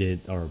civilian did,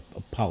 or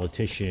a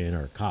politician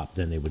or a cop,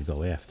 then they would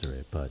go after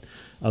it. But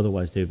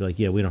otherwise, they'd be like,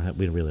 yeah, we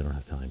really don't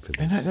have time for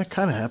this. And that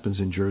kind of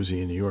happens in Jersey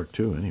and New York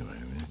too, anyway.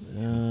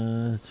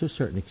 To a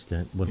certain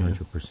extent,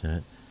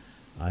 100%.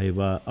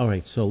 All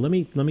right. So let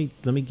me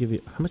give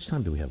you. How much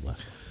time do we have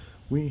left?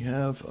 We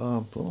have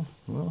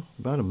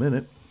about a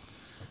minute.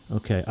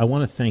 Okay. I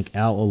want to thank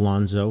Al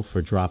Alonso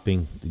for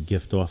dropping the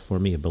gift off for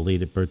me, a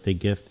belated birthday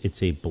gift.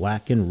 It's a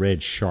black and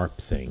red sharp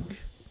thing.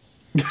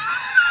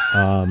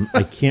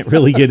 I can't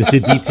really get into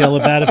detail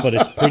about it, but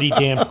it's pretty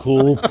damn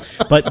cool.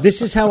 But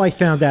this is how I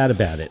found out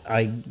about it.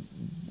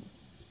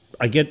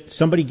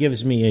 Somebody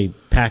gives me a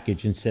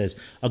package and says,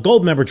 a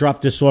gold member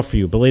dropped this off for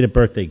you, belated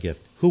birthday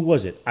gift. Who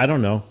was it? I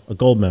don't know. A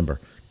gold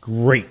member.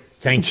 Great.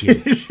 Thank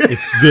you.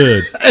 It's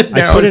good.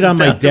 I put it on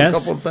my desk. A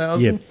couple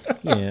thousand.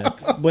 Yeah.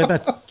 Well,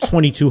 about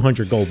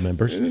 2,200 gold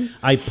members.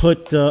 I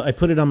put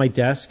it on my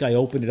desk. I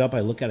opened it up.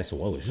 I look at it. I said,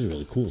 whoa, this is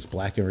really cool. It's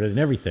black and red and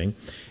everything.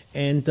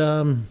 And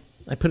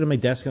I put it on my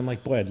desk. And I'm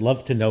like, boy, I'd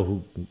love to know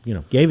who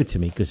gave it to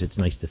me, because it's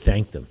nice to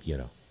thank them.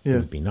 It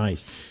would be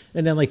nice.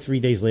 And then like 3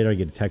 days later, I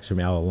get a text from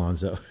Al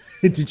Alonso.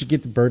 Did you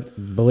get the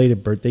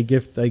belated birthday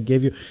gift I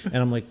gave you? And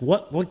I'm like,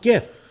 what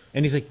gift?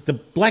 And he's like, the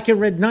black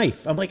and red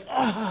knife. I'm like,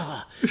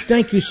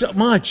 thank you so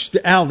much,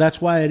 Al. That's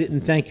why I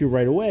didn't thank you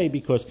right away,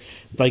 because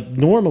like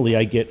normally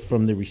I get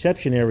from the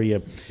reception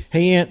area,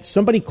 hey, Aunt,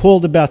 somebody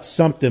called about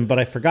something, but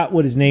I forgot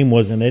what his name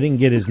was and I didn't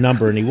get his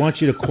number, and he wants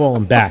you to call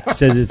him back.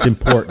 Says it's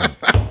important.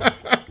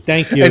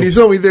 Thank you. And he's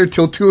only there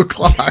till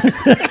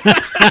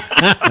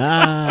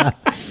 2:00.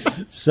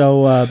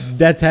 So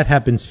that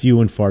happens few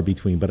and far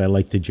between, but I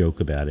like to joke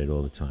about it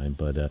all the time.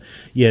 But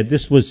yeah,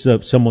 this was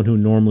someone who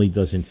normally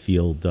doesn't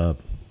field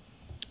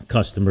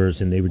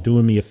customers, and they were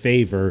doing me a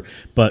favor,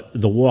 but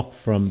the walk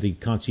from the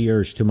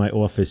concierge to my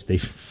office, they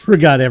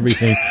forgot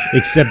everything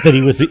except that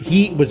he was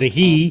a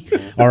he,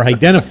 or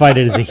identified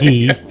it as a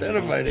he,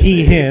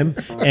 him,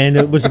 and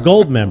it was a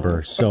gold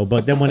member. So,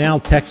 but then when Al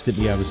texted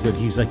me, I was good.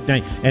 He's like,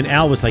 and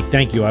Al was like,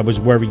 thank you. I was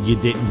worried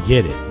you didn't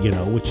get it,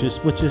 which is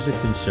a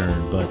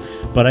concern,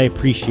 but I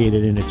appreciate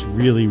it, and it's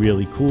really,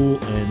 really cool.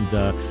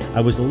 And I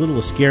was a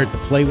little scared to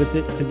play with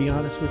it, to be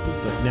honest with you,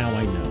 but now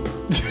I know.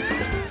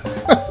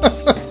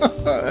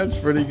 That's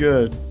pretty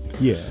good.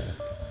 Yeah.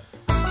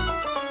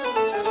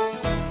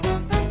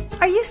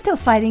 Are you still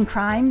fighting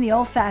crime the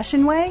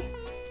old-fashioned way?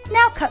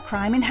 Now cut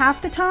crime in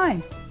half the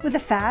time with a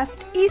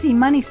fast, easy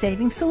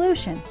money-saving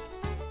solution.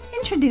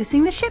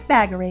 Introducing the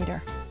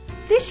Shipbaggerator,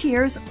 this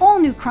year's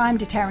all-new crime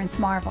deterrence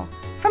marvel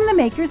from the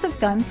makers of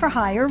Gun for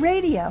Hire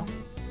Radio.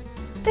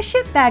 The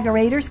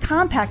Shipbaggerator's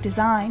compact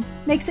design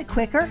makes it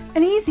quicker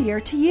and easier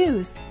to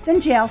use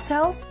than jail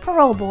cells,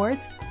 parole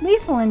boards,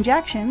 lethal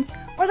injections,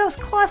 or those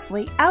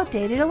costly,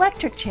 outdated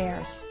electric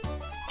chairs.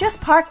 Just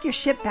park your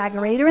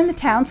Shipbaggerator in the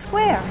town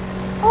square,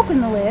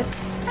 open the lid,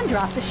 and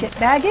drop the ship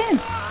bag in.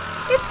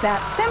 It's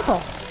that simple.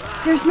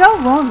 There's no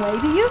wrong way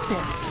to use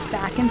it.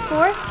 Back and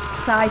forth,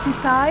 side to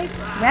side,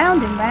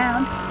 round and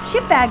round,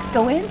 ship bags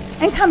go in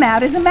and come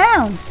out as a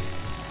mound.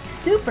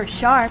 Super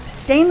sharp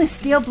stainless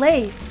steel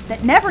blades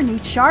that never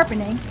need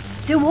sharpening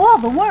do all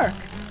the work.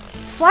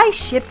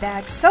 Slice ship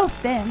bags so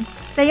thin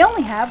they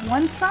only have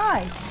one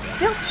side.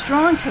 Built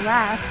strong to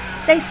last,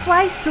 they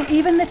slice through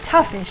even the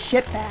toughest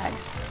ship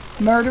bags.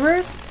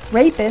 Murderers,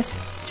 rapists,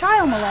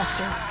 child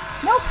molesters,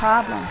 no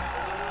problem.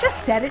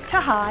 Just set it to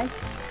high,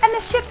 and the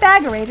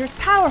Shipbaggerator's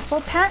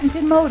powerful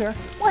patented motor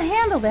will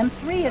handle them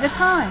 3 at a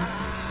time.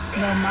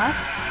 No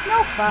muss,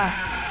 no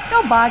fuss,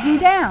 no bogging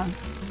down.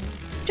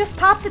 Just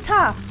pop the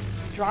top,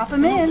 drop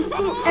them in,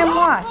 and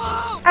watch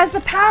as the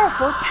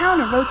powerful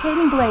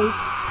counter-rotating blades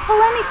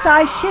pull any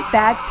size ship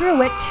bag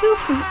through at 2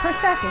 feet per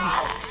second.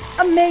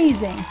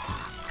 Amazing!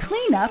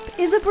 Cleanup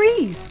is a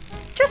breeze.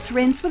 Just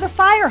rinse with a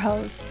fire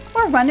hose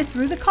or run it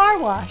through the car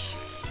wash.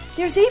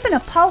 There's even a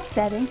pulse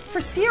setting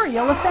for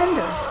serial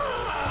offenders.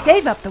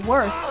 Save up the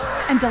worst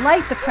and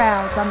delight the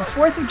crowds on the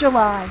 4th of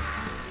July.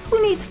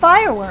 Who needs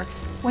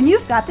fireworks when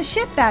you've got the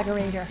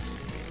Shipbaggerator?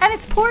 And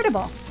it's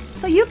portable,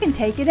 so you can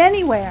take it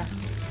anywhere.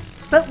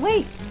 But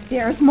wait,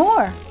 there's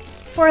more.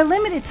 For a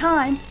limited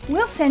time,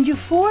 we'll send you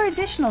 4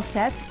 additional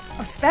sets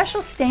of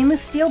special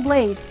stainless steel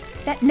blades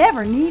that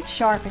never need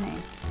sharpening.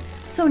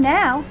 So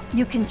now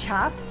you can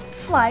chop,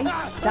 slice,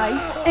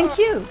 dice, and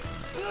cube.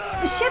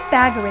 The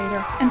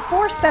Shipbaggerator and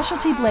 4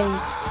 specialty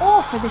blades,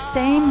 all for the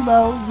same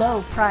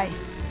low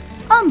price.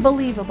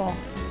 Unbelievable.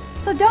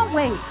 So don't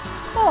wait.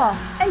 Call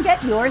and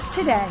get yours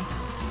today.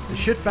 The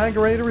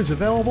Shipbaggerator is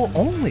available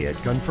only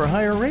at Gun for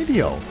Hire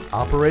Radio.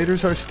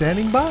 Operators are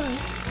standing by.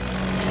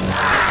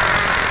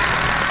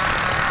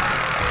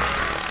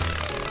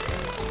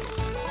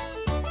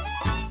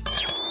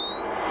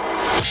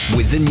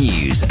 With the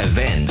news,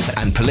 events,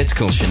 and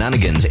political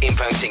shenanigans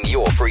impacting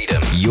your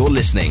freedom, you're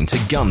listening to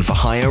Gun for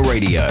Hire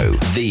Radio,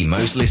 the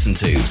most listened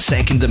to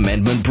Second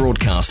Amendment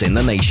broadcast in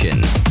the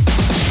nation.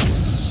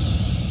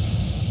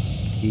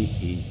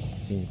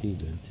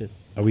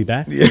 Are we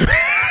back? Yeah.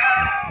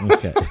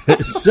 Okay.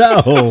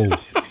 So,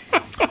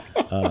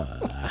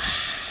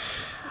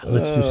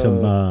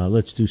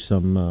 let's do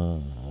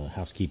some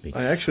housekeeping.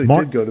 I actually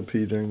did go to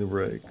pee during the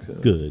break. So.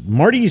 Good.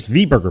 Marty's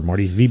V-Burger,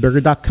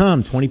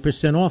 martysvburger.com,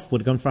 20% off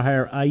with Gun for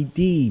Hire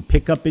ID.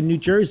 Pick up in New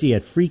Jersey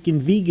at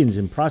Freakin' Vegans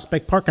in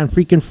Prospect Park on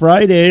Freakin'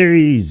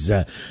 Fridays.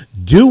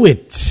 Do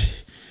it.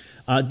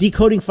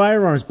 Decoding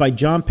Firearms by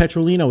John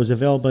Petrolino is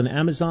available on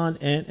Amazon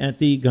and at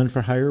the Gun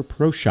for Hire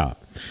Pro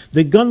Shop.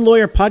 The Gun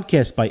Lawyer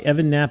Podcast by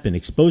Evan Knappen,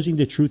 exposing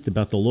the truth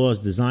about the laws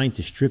designed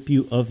to strip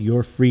you of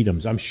your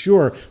freedoms. I'm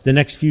sure the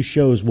next few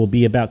shows will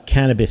be about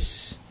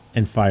cannabis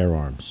and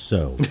firearms.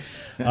 So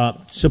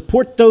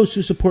support those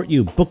who support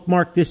you.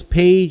 Bookmark this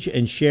page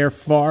and share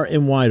far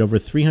and wide over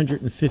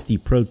 350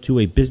 Pro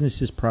 2A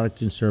businesses,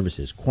 products, and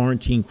services.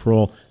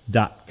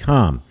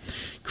 QuarantineCrawl.com.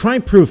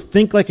 Crime Proof,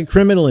 Think Like a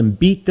Criminal and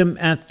Beat Them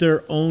at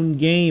Their Own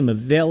Game.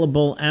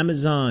 Available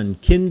Amazon,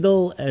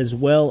 Kindle, as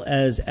well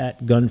as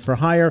at Gun for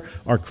Hire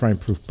or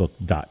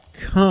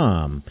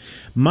crimeproofbook.com.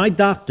 My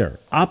Doctor,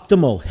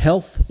 Optimal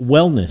Health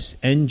Wellness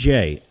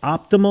NJ.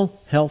 Optimal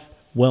Health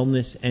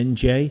Wellness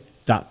NJ.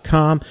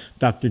 .com.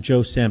 Dr.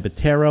 Joe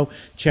Sambatero.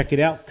 Check it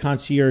out.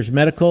 Concierge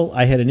Medical.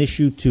 I had an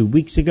issue 2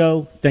 weeks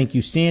ago. Thank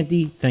you,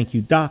 Sandy. Thank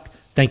you, Doc.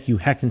 Thank you,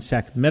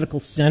 Hackensack Medical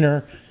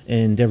Center,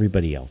 and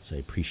everybody else. I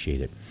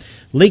appreciate it.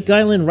 Lake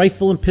Island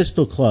Rifle and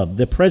Pistol Club.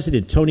 The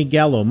president, Tony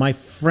Gallo, my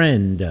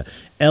friend,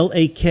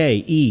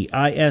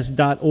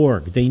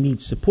 LAKEIS.org. They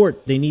need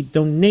support. They need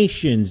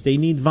donations. They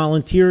need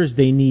volunteers.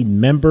 They need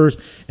members.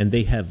 And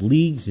they have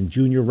leagues and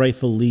junior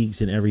rifle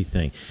leagues and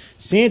everything.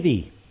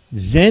 Sandy,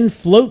 Zen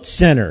Float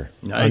Center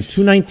on Nice.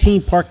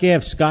 219 Park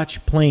Ave,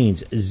 Scotch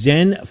Plains.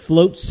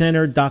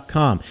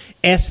 ZenFloatCenter.com.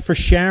 Ask for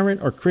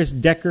Sharon or Chris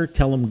Decker.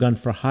 Tell them Gun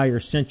for Hire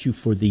sent you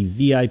for the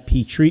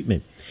VIP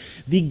treatment.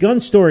 The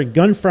gun store at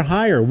Gun for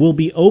Hire will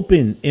be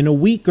open in a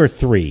week or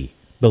 3.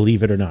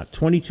 Believe it or not.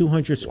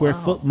 2,200 square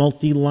foot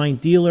multi-line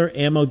dealer,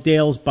 ammo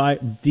deals,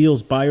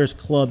 buyers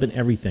club, and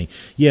everything.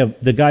 Yeah,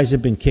 the guys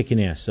have been kicking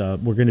ass.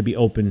 We're going to be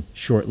open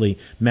shortly.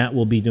 Matt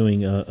will be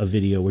doing a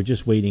video. We're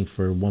just waiting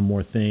for one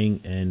more thing,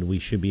 and we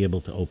should be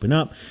able to open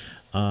up.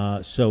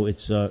 So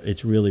it's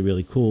really,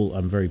 really cool.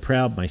 I'm very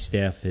proud. My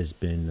staff has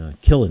been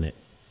killing it.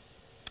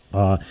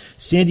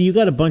 Sandy, you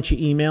got a bunch of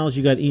emails.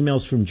 You got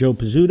emails from Joe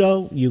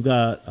Pizzuto. You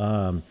got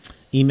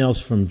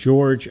emails from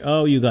George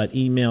O. You got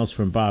emails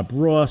from Bob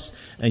Ross,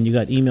 and you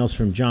got emails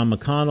from John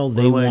McConnell.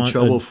 What am I in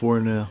trouble for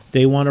now?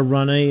 They want to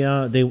run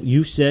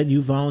you said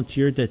you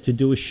volunteered to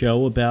do a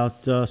show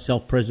about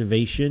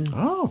self-preservation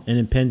and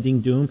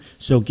impending doom.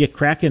 So get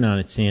cracking on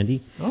it,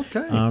 Sandy.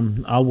 Okay.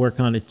 I'll work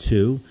on it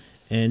too.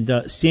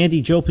 And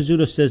Sandy, Joe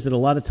Pizzuto says that a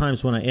lot of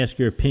times when I ask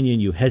your opinion,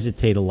 you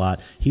hesitate a lot.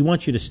 He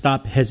wants you to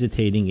stop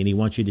hesitating, and he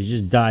wants you to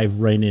just dive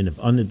right in of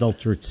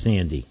unadulterated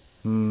Sandy.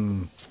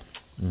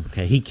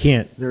 Okay, he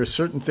can't. There are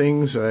certain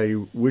things I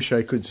wish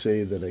I could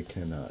say that I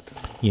cannot.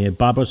 Yeah,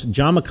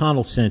 John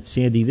McConnell sent,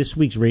 Sandy, this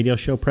week's radio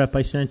show prep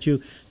I sent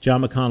you,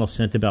 John McConnell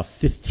sent about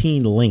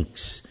 15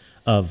 links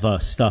of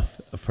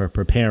stuff for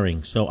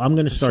preparing. So I'm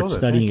going to start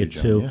studying it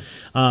too.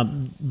 Yeah.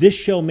 This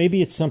show,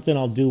 maybe it's something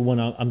I'll do when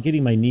I'm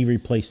getting my knee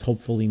replaced,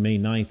 hopefully May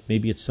 9th.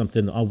 Maybe it's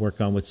something I'll work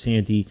on with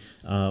Sandy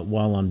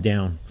while I'm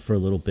down for a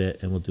little bit,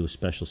 and we'll do a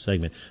special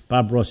segment.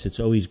 Bob Ross,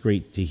 it's always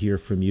great to hear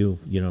from you.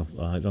 You know,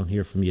 I don't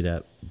hear from you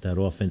that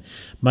often.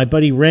 My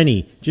buddy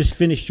Rennie just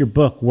finished your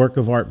book, Work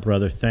of Art,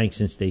 brother. Thanks,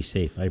 and stay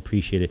safe. I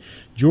appreciate it.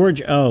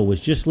 George O.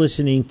 was just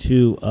listening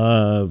to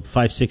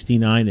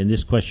 569, and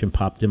this question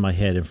popped in my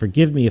head. And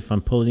forgive me if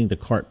I'm pulling the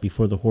cart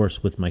before the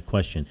horse with my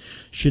question.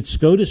 Should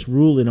SCOTUS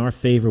rule in our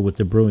favor with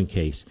the Brewing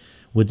case?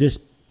 Would this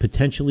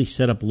potentially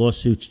set up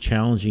lawsuits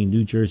challenging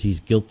New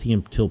Jersey's guilty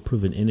until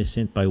proven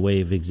innocent by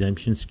way of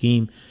exemption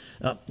scheme?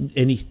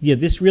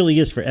 This really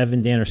is for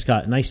Evan, Dan, or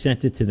Scott, and I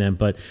sent it to them.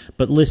 But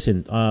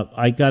listen,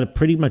 I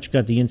pretty much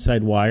got the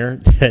inside wire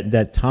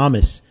that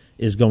Thomas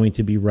is going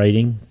to be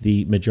writing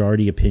the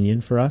majority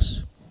opinion for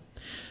us.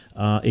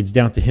 It's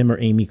down to him or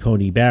Amy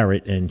Coney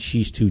Barrett, and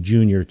she's too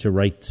junior to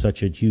write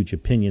such a huge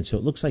opinion. So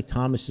it looks like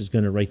Thomas is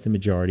going to write the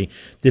majority.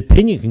 The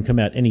opinion can come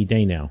out any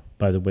day now,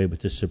 by the way,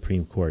 with the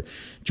Supreme Court.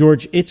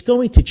 George, it's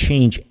going to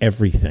change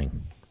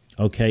everything.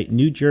 Okay,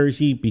 New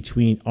Jersey,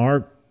 between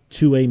our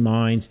 2A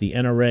mines, the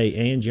NRA,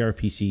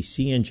 ANJRPC,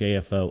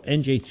 CNJFO,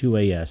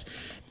 NJ2AS.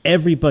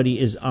 Everybody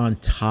is on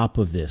top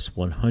of this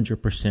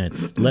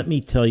 100%. Let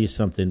me tell you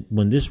something.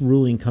 When this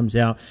ruling comes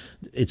out,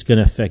 it's going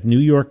to affect New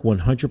York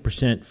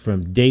 100%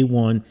 from day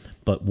one,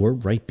 but we're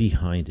right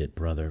behind it,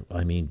 brother.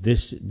 I mean,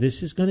 this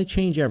is going to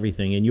change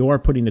everything, and you are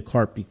putting the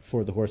cart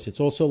before the horse. It's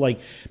also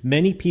like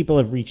many people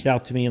have reached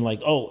out to me and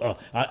like,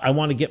 I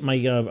want to get my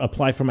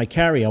apply for my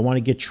carry. I want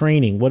to get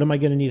training. What am I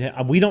going to need?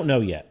 We don't know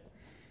yet.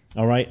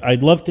 All right,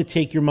 I'd love to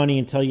take your money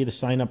and tell you to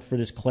sign up for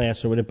this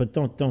class or whatever, but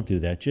don't do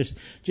that.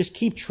 Just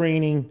keep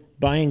training,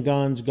 buying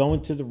guns,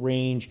 going to the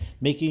range,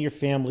 making your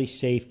family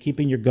safe,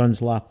 keeping your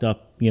guns locked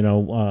up,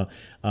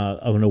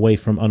 and away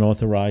from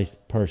unauthorized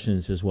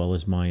persons as well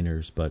as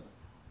minors. But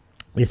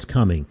it's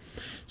coming.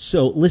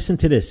 So listen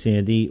to this,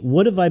 Sandy.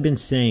 What have I been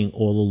saying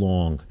all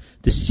along?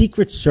 The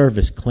Secret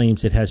Service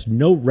claims it has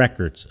no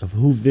records of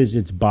who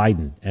visits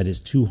Biden at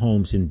his 2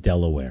 homes in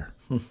Delaware.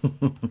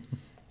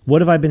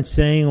 What have I been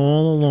saying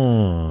all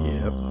along?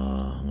 Yep.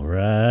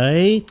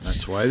 Right?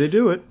 That's why they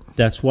do it.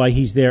 That's why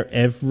he's there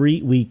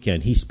every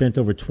weekend. He spent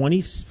over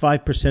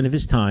 25% of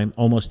his time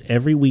almost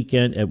every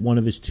weekend at one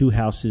of his 2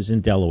 houses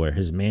in Delaware,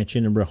 his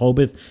mansion in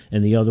Rehoboth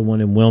and the other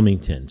one in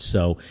Wilmington.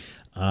 So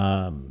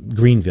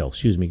Greenville,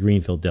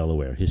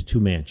 Delaware, his 2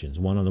 mansions,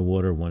 one on the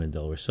water, one in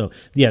Delaware. So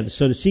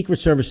the Secret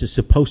Service is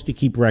supposed to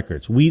keep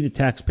records. We, the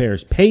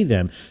taxpayers, pay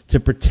them to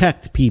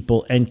protect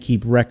people and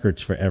keep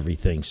records for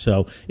everything.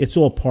 So it's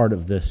all part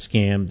of the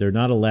scam. They're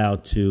not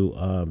allowed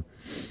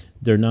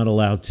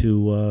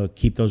to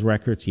keep those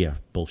records. Yeah,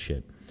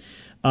 bullshit.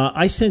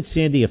 I sent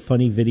Sandy a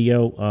funny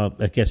video.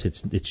 I guess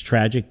it's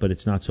tragic, but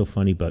it's not so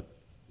funny, but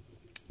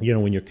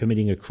when you're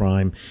committing a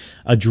crime.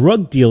 A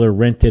drug dealer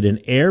rented an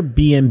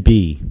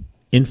Airbnb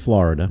in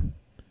Florida,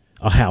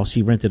 a house.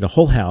 He rented a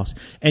whole house,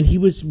 and he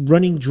was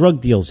running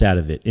drug deals out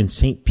of it in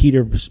St.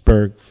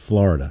 Petersburg,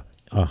 Florida.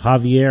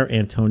 Javier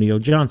Antonio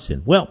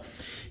Johnson. Well,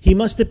 he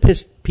must have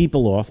pissed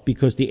people off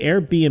because the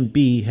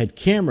Airbnb had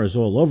cameras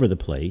all over the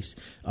place,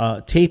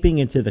 taping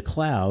into the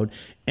cloud,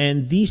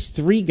 and these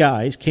 3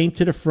 guys came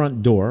to the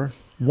front door,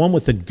 one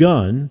with a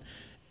gun,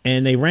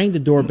 and they rang the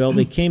doorbell.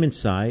 They came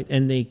inside,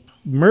 and they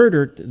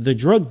murdered the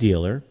drug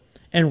dealer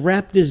and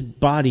wrapped his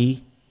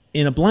body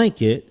in a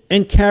blanket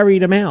and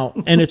carried him out,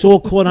 and it's all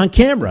caught on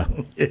camera.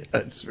 Yeah,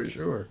 that's for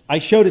sure. I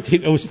showed it to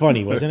you. It was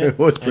funny, wasn't it? It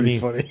was pretty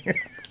funny.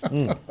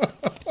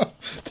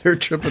 They're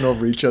tripping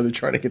over each other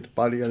trying to get the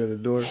body out of the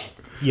door.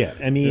 Yeah,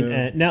 I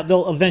mean, now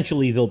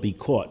they'll be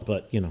caught,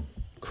 but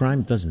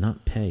crime does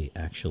not pay.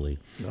 Actually,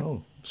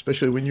 no,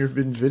 especially when you've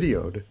been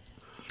videoed.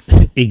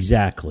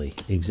 Exactly.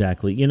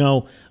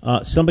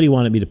 Somebody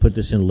wanted me to put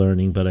this in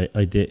learning, but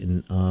I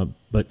didn't.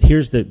 But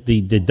here's the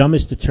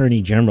dumbest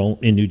attorney general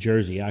in New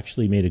Jersey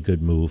actually made a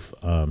good move.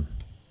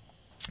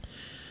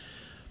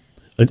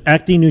 An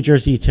acting New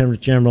Jersey Attorney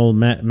General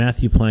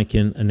Matthew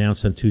Plankin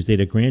announced on Tuesday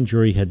that a grand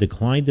jury had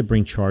declined to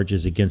bring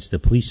charges against a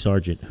police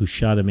sergeant who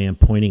shot a man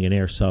pointing an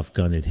airsoft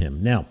gun at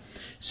him. Now,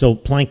 so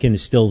Plankin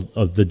is still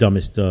the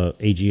dumbest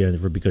AG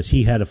ever because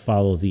he had to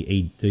follow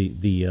the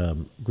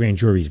grand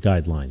jury's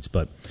guidelines.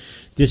 But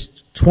this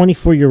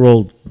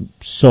 24-year-old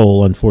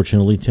soul,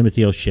 unfortunately,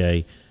 Timothy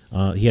O'Shea,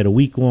 he had a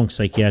week-long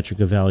psychiatric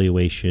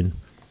evaluation.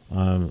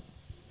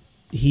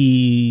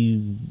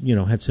 He,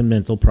 had some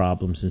mental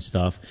problems and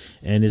stuff.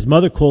 And his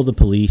mother called the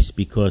police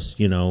because,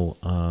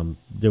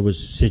 there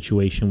was a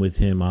situation with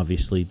him,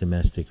 obviously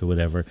domestic or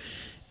whatever.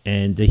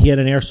 And he had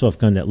an airsoft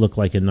gun that looked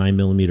like a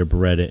 9mm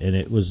Beretta. And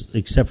it was,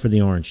 except for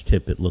the orange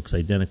tip, it looks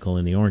identical.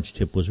 And the orange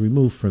tip was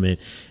removed from it.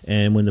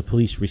 And when the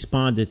police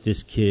responded,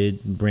 this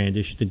kid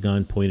brandished the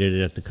gun, pointed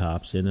it at the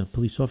cops. And a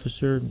police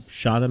officer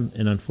shot him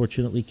and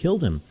unfortunately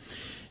killed him.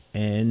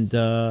 And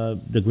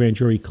the grand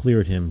jury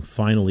cleared him.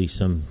 Finally,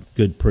 some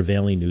good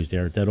prevailing news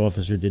there. That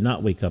officer did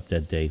not wake up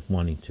that day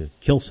wanting to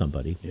kill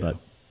somebody, but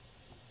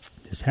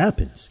this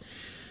happens.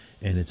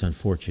 And it's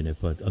unfortunate,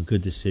 but a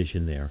good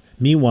decision there.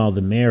 Meanwhile,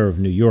 the mayor of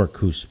New York,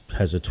 who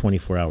has a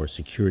 24-hour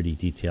security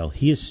detail,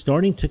 he is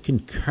starting to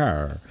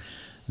concur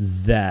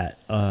that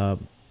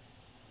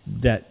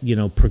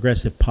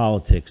progressive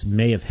politics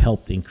may have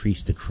helped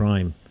increase the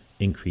crime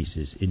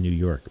increases in New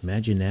York.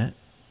 Imagine that.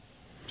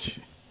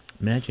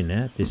 Imagine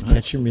that. This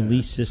catch and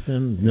release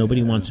system,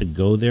 nobody wants to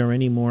go there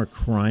anymore.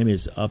 Crime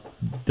is up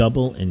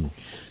double and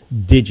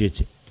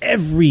digits.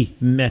 Every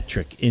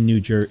metric in New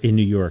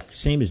York,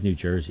 same as New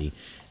Jersey.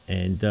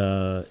 And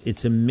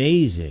it's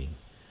amazing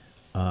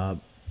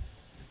that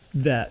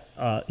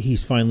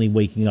he's finally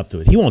waking up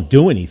to it. He won't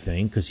do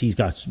anything because he's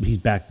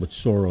back with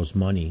Soros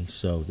money,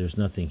 so there's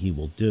nothing he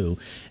will do.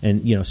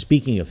 And,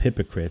 speaking of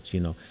hypocrites,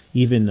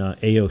 even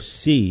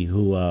AOC,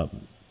 who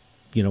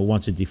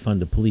wants to defund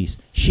the police.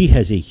 She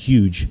has a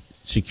huge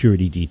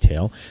security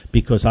detail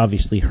because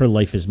obviously her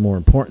life is more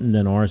important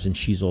than ours, and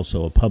she's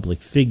also a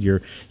public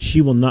figure.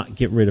 She will not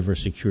get rid of her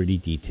security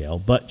detail,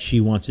 but she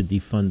wants to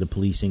defund the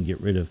police and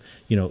get rid of,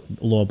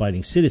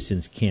 law-abiding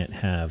citizens can't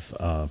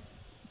have,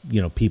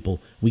 people.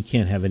 We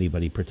can't have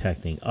anybody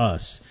protecting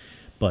us,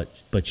 but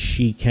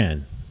she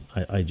can.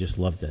 I just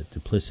love that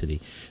duplicity.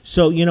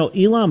 So,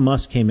 Elon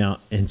Musk came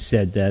out and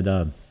said that,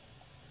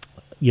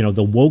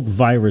 the woke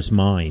virus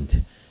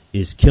mind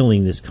is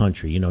killing this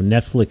country.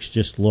 Netflix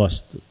just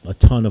lost a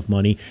ton of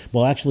money.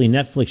 Well, actually,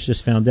 Netflix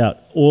just found out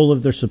all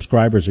of their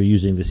subscribers are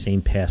using the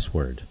same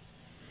password.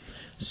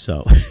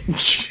 So,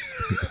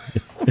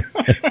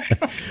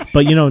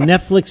 but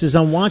Netflix is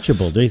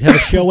unwatchable. They have a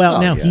show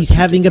out now. He's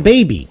having a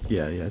baby.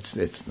 Yeah,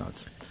 it's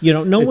nuts.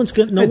 No one's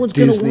going to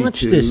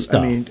watch too. this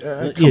stuff. I mean,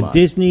 come on.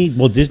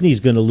 Disney's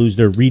going to lose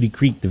their Reedy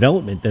Creek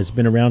development that's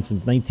been around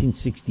since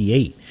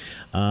 1968.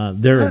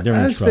 They're in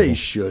trouble. They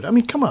should. I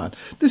mean, come on.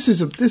 This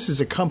is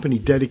a company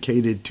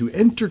dedicated to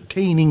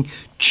entertaining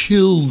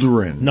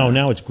children. No,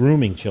 now it's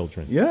grooming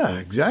children. Yeah,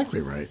 exactly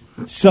right.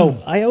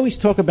 So I always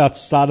talk about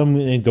Sodom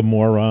and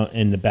Gomorrah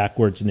and the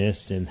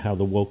backwardsness and how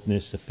the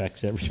wokeness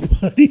affects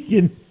everybody.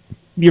 And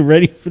you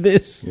ready for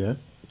this? Yeah.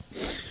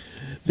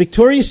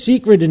 Victoria's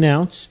Secret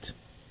announced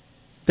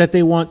that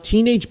they want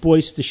teenage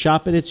boys to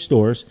shop at its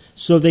stores,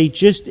 so they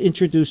just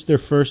introduced their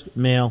first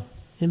male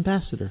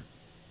ambassador.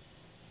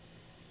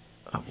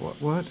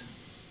 What?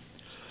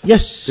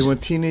 Yes. They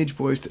want teenage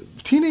boys.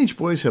 Teenage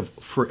boys have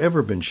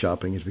forever been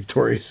shopping at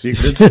Victoria's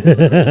Secret,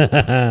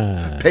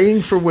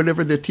 paying for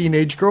whatever their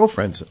teenage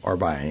girlfriends are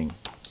buying.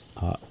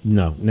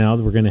 No, now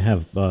we're going to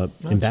have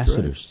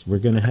ambassadors. Great.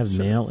 We're going to have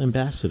male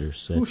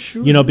ambassadors.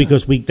 Sure.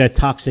 Because that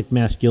toxic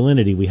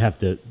masculinity, we have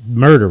to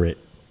murder it.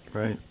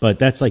 Right. But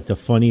that's like the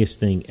funniest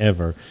thing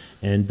ever.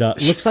 And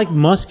looks like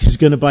Musk is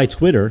going to buy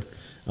Twitter.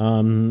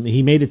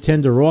 He made a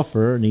tender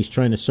offer, and he's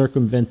trying to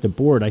circumvent the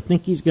board. I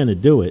think he's going to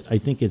do it. I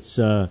think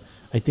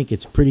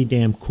it's pretty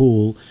damn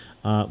cool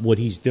what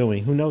he's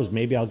doing. Who knows?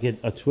 Maybe I'll get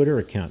a Twitter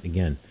account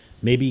again.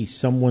 Maybe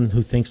someone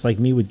who thinks like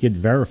me would get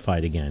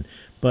verified again.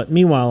 But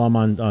meanwhile, I'm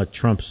on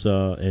Trump's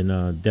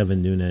and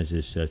Devin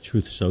Nunes's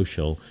Truth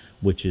Social,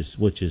 which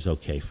is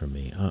okay for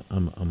me.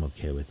 I'm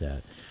okay with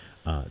that,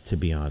 to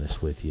be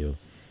honest with you.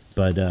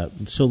 But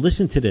so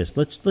listen to this.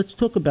 Let's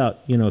talk about,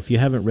 if you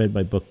haven't read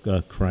my book,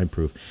 Crime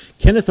Proof.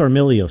 Kenneth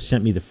Armilio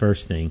sent me the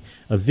first thing,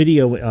 a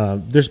video.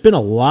 There's been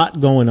a lot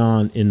going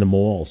on in the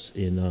malls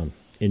in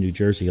New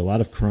Jersey, a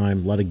lot of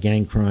crime, a lot of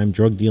gang crime,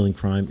 drug dealing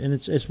crime, and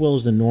it's as well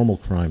as the normal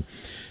crime.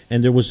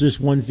 And there was this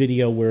one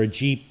video where a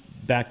Jeep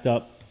backed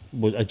up.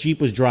 A Jeep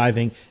was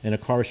driving, and a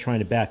car was trying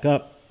to back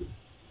up.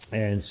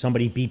 and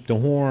somebody beeped the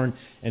horn,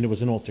 and there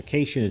was an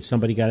altercation, and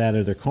somebody got out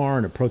of their car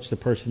and approached the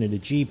person in the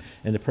Jeep,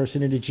 and the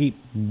person in the Jeep,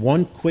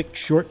 one quick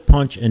short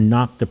punch and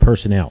knocked the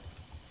person out,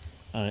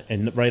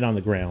 and right on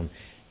the ground.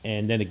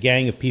 And then a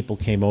gang of people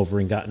came over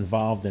and got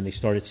involved, and they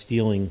started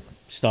stealing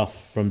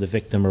stuff from the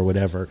victim or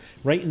whatever,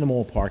 right in the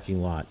mall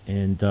parking lot,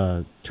 and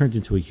turned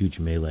into a huge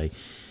melee.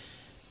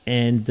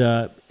 And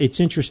it's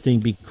interesting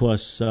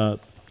because,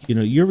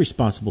 you're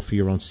responsible for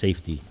your own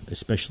safety,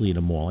 especially in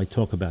a mall. I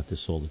talk about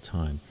this all the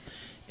time.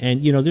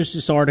 And, there's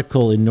this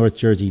article in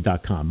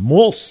NorthJersey.com.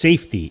 Mall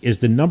safety is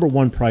the number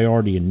one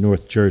priority in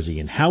North Jersey,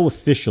 and how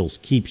officials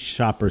keep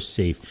shoppers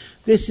safe.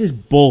 This is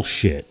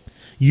bullshit.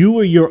 You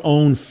are your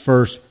own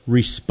first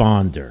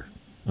responder,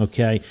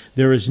 okay?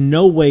 There is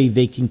no way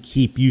they can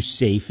keep you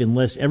safe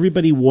unless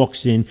everybody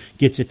walks in,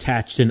 gets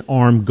attached to an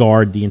armed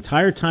guard the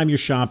entire time you're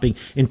shopping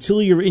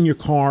until you're in your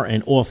car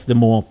and off the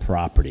mall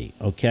property,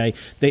 okay?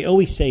 They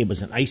always say it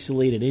was an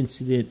isolated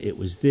incident, it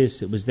was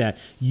this, it was that.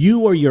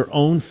 You are your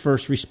own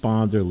first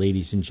responder,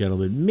 ladies and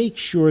gentlemen. Make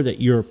sure that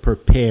you're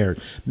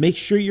prepared. Make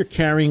sure you're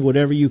carrying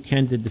whatever you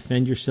can to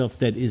defend yourself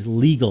that is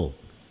legal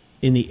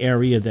in the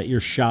area that you're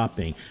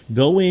shopping.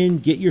 Go in,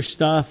 get your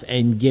stuff,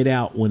 and get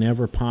out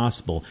whenever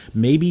possible.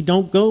 Maybe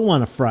don't go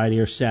on a Friday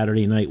or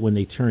Saturday night when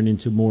they turn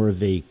into more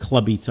of a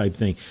clubby type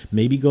thing.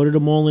 Maybe go to the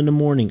mall in the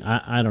morning.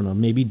 I don't know.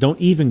 Maybe don't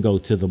even go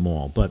to the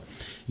mall. But,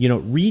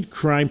 read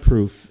Crime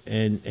Proof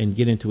and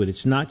get into it.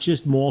 It's not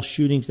just mall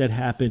shootings that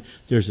happen.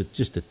 There's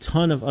just a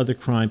ton of other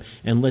crime.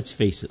 And let's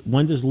face it,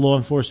 when does law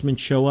enforcement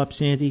show up,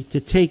 Sandy? To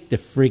take the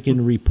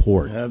freaking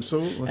report.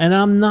 Absolutely. And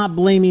I'm not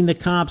blaming the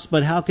cops,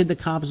 but how could the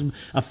cops,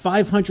 a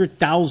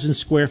 500,000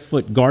 square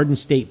foot Garden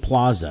State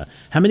Plaza,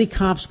 how many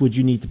cops would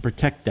you need to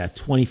protect that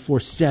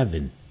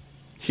 24/7?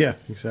 Yeah,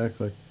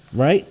 exactly.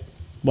 Right?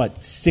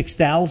 What,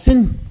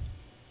 6,000?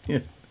 Yeah,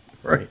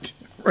 right.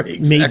 Right,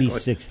 exactly. Maybe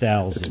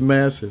 6,000. It's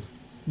massive.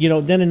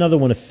 Then another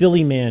one, a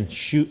Philly man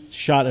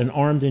shot an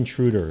armed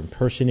intruder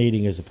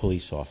impersonating as a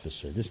police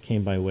officer. This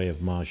came by way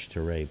of Maj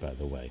Touré, by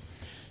the way.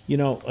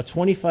 A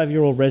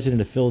 25-year-old resident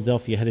of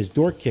Philadelphia had his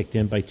door kicked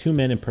in by two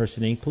men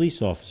impersonating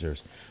police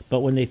officers.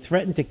 But when they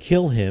threatened to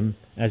kill him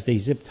as they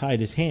zip-tied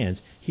his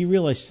hands, he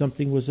realized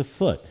something was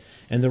afoot.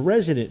 And the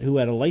resident, who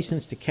had a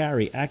license to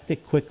carry,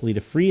 acted quickly to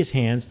free his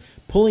hands,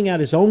 pulling out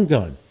his own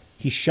gun.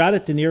 He shot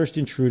at the nearest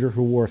intruder,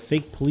 who wore a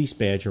fake police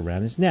badge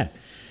around his neck.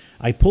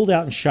 I pulled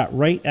out and shot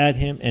right at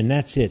him, and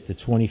that's it, the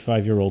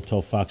 25-year-old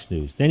told Fox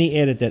News. Then he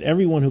added that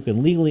everyone who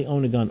can legally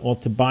own a gun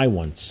ought to buy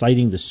one,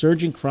 citing the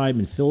surging crime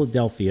in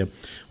Philadelphia,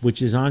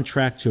 which is on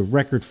track to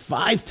record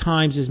 5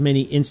 times as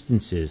many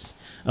instances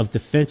of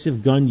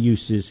defensive gun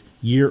uses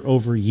year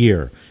over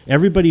year.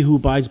 Everybody who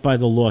abides by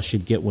the law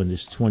should get one,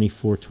 this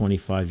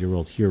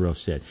 25-year-old hero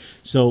said.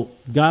 So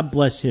God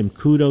bless him.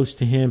 Kudos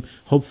to him.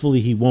 Hopefully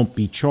he won't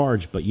be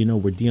charged, but,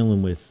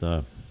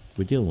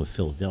 we're dealing with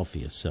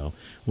Philadelphia, so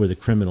where the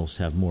criminals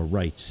have more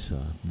rights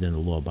than the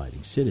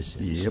law-abiding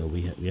citizens. Yep. So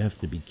we have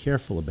to be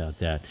careful about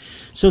that.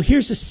 So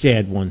here's a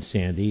sad one,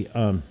 Sandy.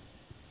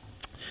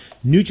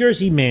 New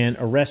Jersey man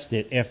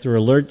arrested after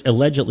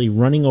allegedly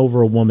running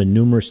over a woman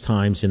numerous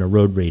times in a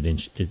road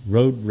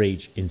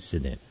rage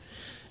incident.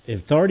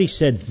 Authorities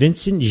said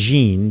Vincent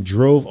Jean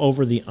drove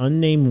over the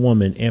unnamed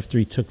woman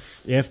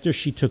after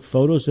she took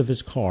photos of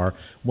his car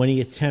when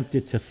he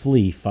attempted to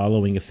flee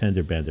following a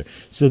fender bender.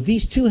 So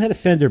these two had a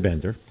fender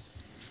bender,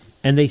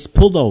 and they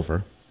pulled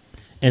over,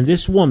 and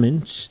this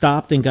woman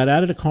stopped and got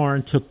out of the car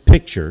and took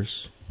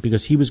pictures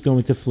because he was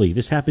going to flee.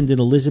 This happened in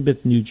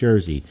Elizabeth, New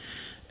Jersey.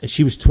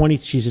 She's a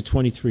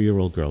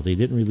 23-year-old girl. They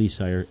didn't release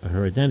her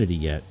identity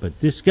yet, but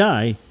this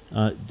guy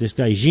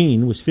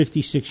Jean, was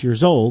 56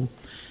 years old.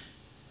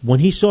 When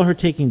he saw her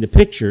taking the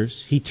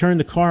pictures, he turned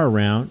the car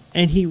around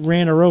and he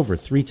ran her over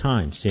 3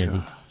 times, Sandy.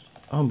 God,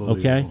 unbelievable.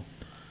 Okay?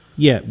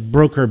 Yeah,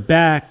 broke her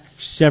back,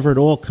 severed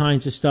all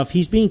kinds of stuff.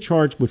 He's being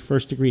charged with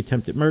first-degree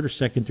attempted murder,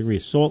 second-degree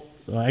assault,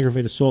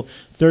 aggravated assault,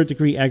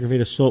 third-degree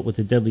aggravated assault with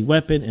a deadly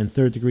weapon, and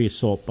third-degree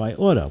assault by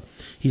auto.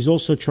 He's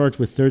also charged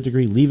with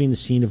third-degree leaving the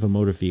scene of a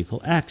motor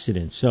vehicle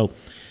accident. So,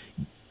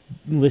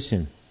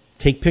 listen.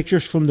 Take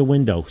pictures from the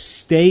window.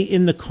 Stay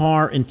in the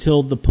car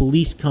until the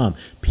police come.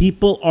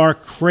 People are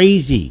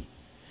crazy.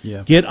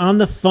 Yeah. Get on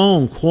the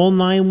phone. Call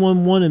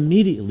 911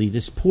 immediately.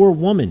 This poor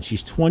woman,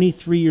 she's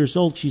 23 years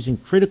old. She's in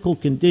critical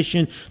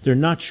condition. They're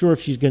not sure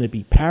if she's going to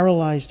be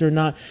paralyzed or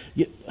not.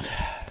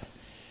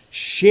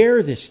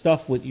 Share this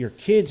stuff with your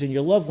kids and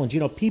your loved ones.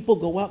 People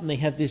go out and they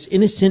have this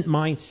innocent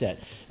mindset.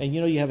 And,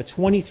 you have a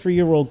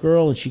 23-year-old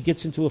girl and she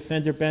gets into a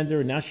fender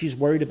bender and now she's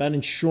worried about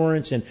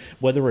insurance and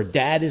whether her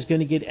dad is going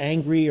to get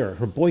angry or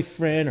her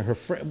boyfriend or her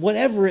friend,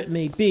 whatever it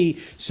may be.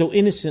 So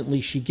innocently,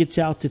 she gets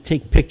out to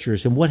take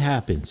pictures. And what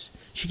happens?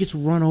 She gets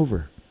run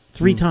over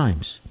 3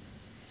 times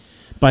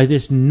by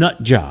this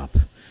nut job.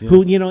 Yeah.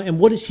 Who, and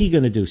what is he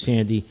going to do,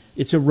 Sandy?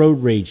 It's a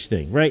road rage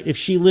thing, right? If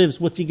she lives,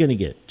 what's he going to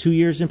get? 2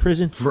 years in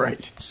prison?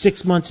 Right.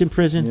 6 months in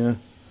prison? Yeah.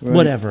 Right.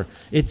 Whatever.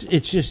 It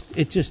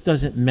just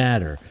doesn't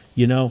matter,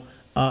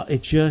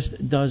 It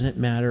just doesn't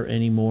matter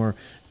anymore.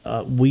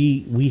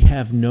 We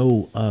have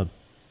no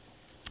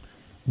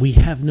We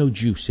have no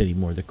juice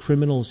anymore. The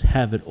criminals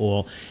have it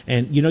all.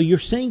 And, you're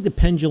saying the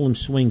pendulum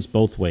swings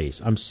both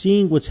ways. I'm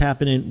seeing what's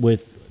happening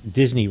with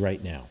Disney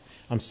right now.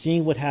 I'm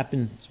seeing what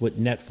happens with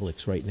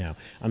Netflix right now.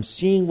 I'm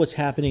seeing what's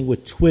happening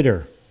with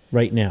Twitter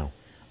right now.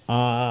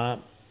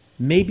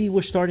 Maybe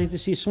we're starting to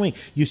see a swing.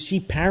 You see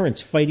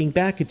parents fighting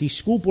back at these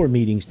school board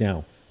meetings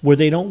now where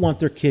they don't want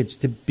their kids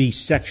to be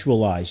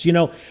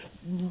sexualized.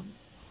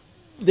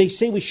 They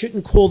say we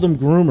shouldn't call them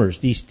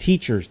groomers, these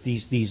teachers,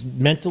 these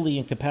mentally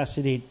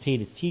incapacitated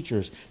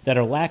teachers that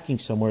are lacking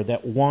somewhere,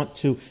 that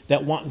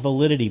want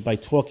validity by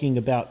talking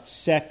about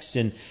sex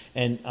and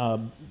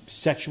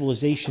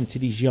sexualization to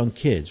these young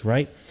kids,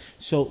 right?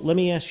 So let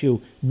me ask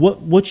you,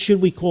 what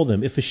should we call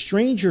them? If a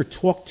stranger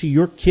talked to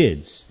your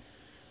kids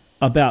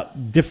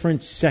about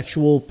different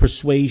sexual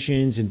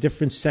persuasions and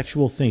different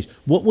sexual things,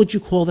 what would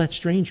you call that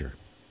stranger?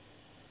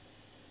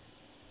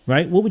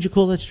 Right? What would you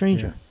call that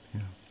stranger?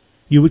 Yeah.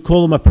 You would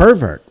call him a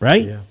pervert,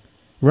 right? Yeah.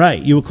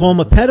 Right. You would call him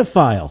a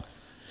pedophile.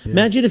 Yeah.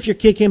 Imagine if your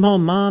kid came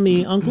home,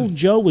 Mommy, Uncle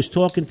Joe was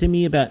talking to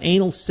me about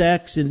anal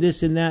sex and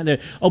this and that.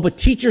 Oh, but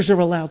teachers are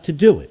allowed to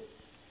do it.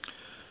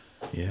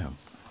 Yeah.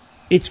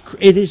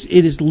 It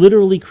is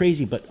literally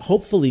crazy, but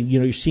hopefully,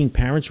 you're seeing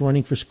parents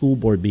running for school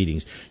board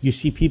meetings. You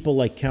see people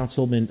like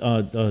Councilman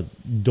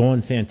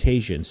Dawn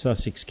Fantasia in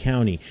Sussex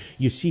County.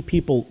 You see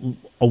people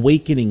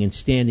awakening and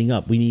standing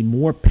up. We need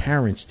more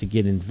parents to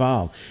get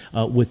involved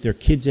with their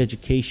kids'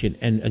 education,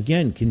 and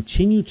again,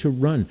 continue to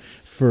run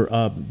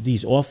for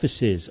these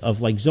offices of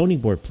like zoning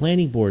board,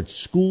 planning board,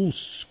 school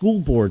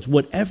boards,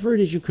 whatever it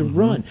is you can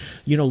run.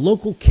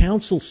 Local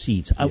council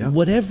seats,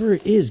 whatever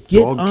it is.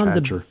 Get Dog on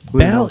catcher. the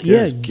ballot.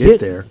 Yeah, get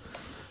there.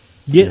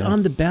 Get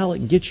on the ballot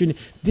and get your.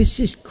 This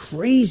is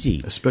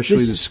crazy.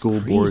 Especially the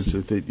school boards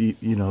that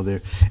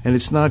they're, and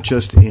it's not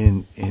just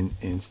in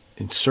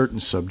certain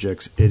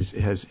subjects. It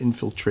has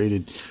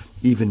infiltrated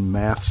even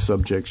math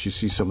subjects. You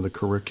see some of the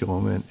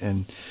curriculum,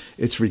 and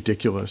it's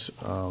ridiculous.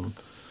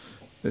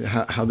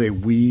 How they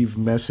weave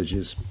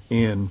messages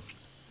in,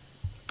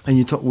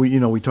 and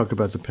we talk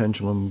about the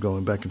pendulum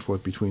going back and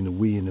forth between the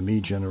we and the me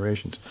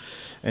generations,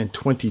 and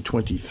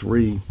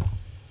 2023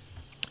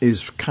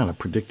 is kind of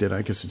predicted.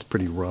 I guess it's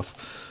pretty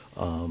rough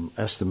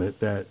estimate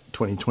that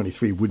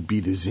 2023 would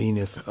be the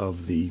zenith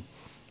of the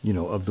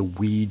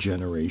we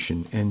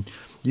generation, and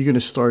you're going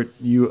to start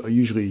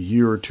usually a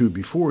year or two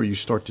before you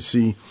start to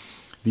see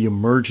the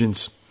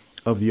emergence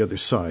of the other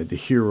side, the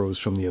heroes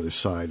from the other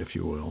side, if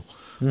you will.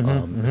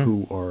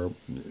 Who are,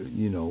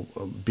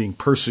 being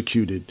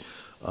persecuted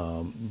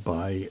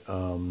by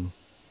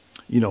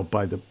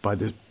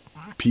the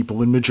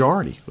people in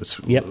majority. Let's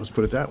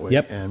put it that way.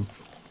 Yep. And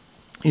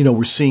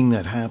we're seeing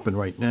that happen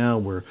right now,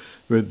 where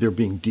they're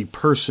being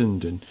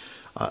depersoned, and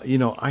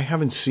I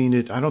haven't seen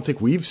it. I don't think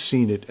we've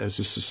seen it as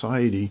a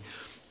society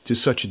to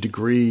such a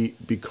degree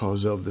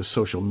because of the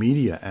social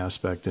media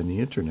aspect and the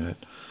internet.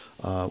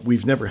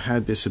 We've never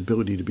had this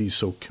ability to be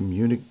so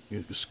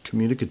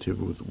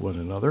communicative with one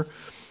another,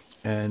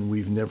 and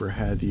we've never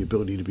had the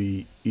ability to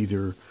be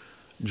either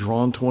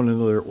drawn to one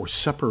another or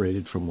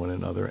separated from one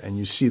another. And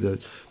you see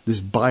this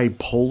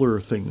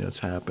bipolar thing that's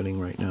happening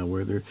right now,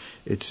 where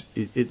it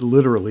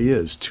literally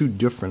is two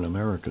different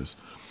Americas,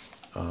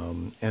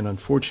 and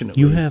unfortunately,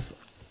 you have.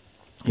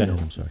 Go ahead,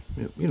 I'm sorry.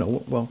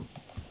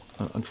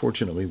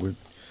 Unfortunately,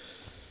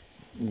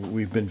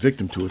 we've been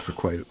victim to it for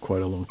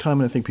quite a long time,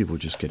 and I think people are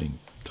just getting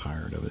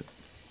tired of it.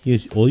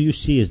 All you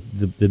see is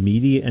the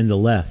media and the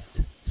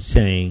left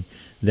saying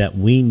that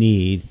we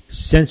need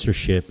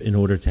censorship in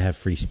order to have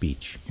free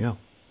speech. Yeah,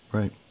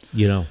 right.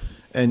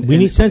 And we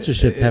need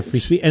censorship to have free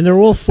speech, and they're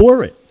all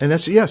for it. And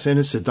and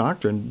it's a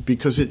doctrine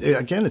because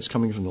it's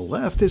coming from the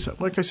left. It's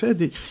like I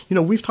said,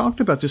 we've talked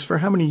about this for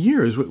how many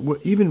years?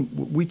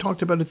 We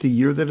talked about it the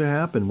year that it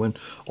happened when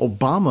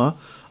Obama,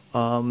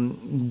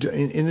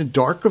 in the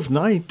dark of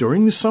night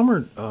during the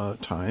summer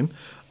time.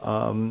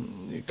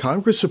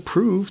 Congress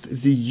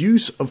approved the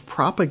use of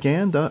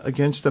propaganda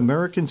against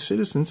American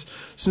citizens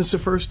since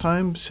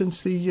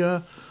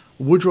the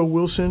Woodrow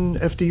Wilson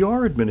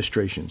FDR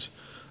administrations.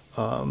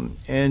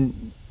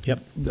 And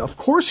of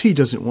course he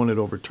doesn't want it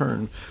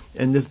overturned.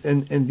 And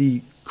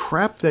the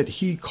crap that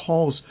he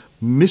calls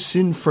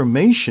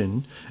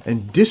misinformation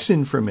and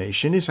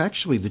disinformation is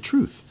actually the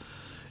truth.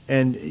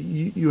 And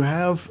you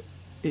have,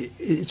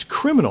 it's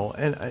criminal.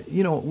 And,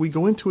 we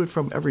go into it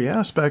from every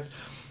aspect.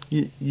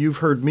 You've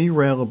heard me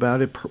rail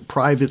about it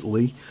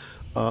privately,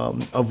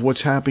 of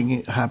what's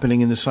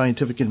happening in the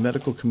scientific and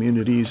medical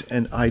communities,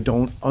 and I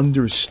don't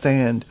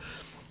understand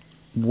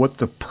what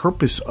the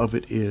purpose of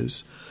it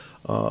is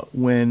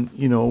when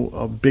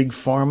big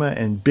pharma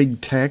and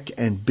big tech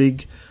and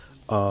big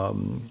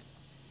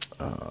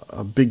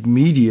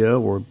media,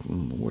 or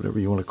whatever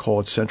you want to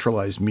call it,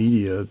 centralized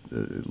media,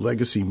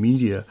 legacy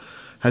media,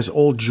 has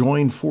all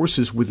joined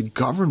forces with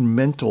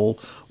governmental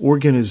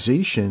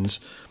organizations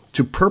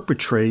to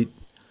perpetrate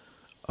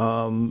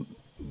lies,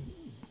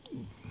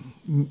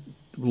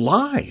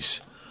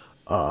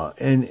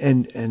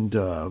 and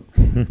to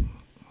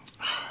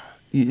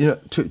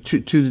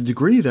the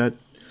degree that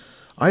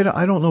I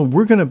don't know,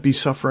 we're going to be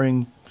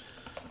suffering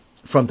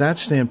from that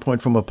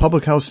standpoint, from a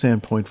public health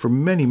standpoint, for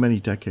many, many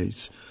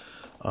decades,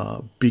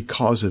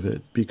 because of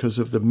it, because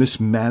of the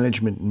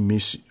mismanagement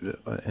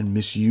and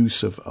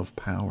misuse of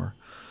power.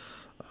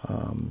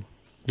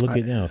 Look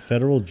at now, a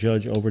federal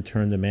judge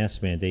overturned the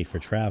mask mandate for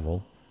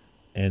travel,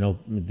 and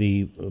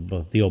the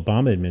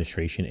Obama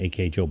administration,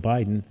 aka Joe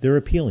Biden, they're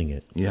appealing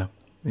it. Yeah,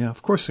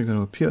 of course they're going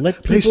to appeal.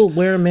 Let people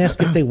wear a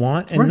mask if they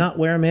want, and right. not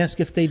wear a mask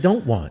if they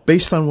don't want.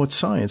 Based on what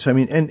science? I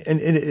mean, and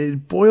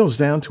it boils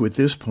down to, at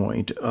this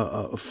point,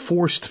 a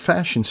forced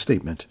fashion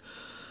statement.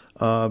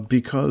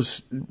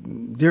 Because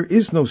there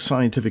is no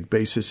scientific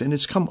basis, and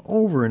it's come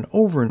over and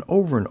over and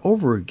over and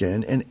over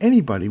again. And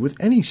anybody with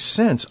any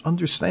sense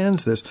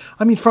understands this.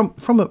 I mean, from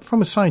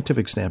a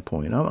scientific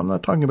standpoint, I'm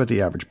not talking about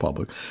the average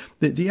public.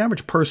 The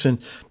average person,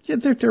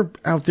 they're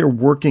out there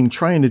working,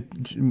 trying to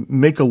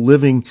make a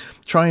living,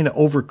 trying to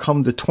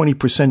overcome the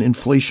 20%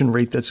 inflation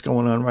rate that's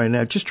going on right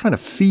now, just trying to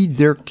feed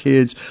their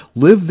kids,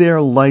 live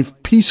their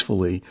life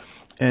peacefully,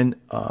 and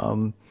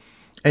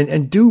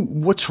do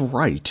what's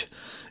right.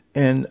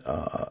 And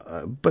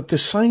but the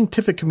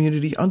scientific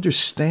community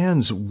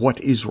understands what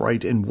is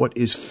right and what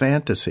is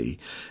fantasy,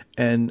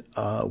 and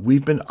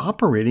we've been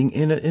operating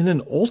in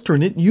an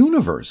alternate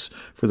universe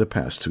for the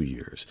past 2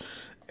 years,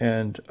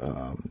 and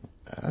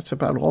that's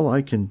about all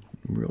I can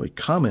really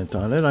comment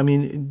on it. I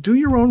mean, do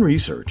your own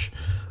research,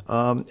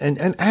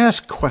 and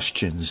ask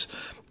questions.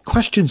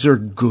 Questions are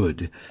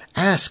good.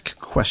 Ask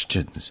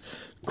questions.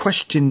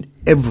 Question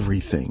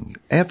everything.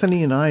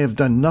 Anthony and I have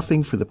done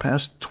nothing for the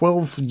past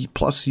 12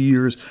 plus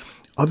years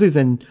other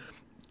than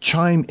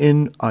chime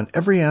in on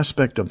every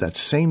aspect of that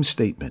same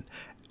statement.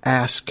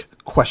 Ask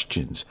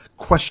questions.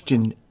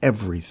 Question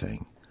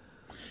everything.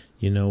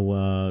 You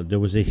know, there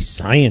was a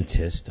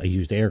scientist, I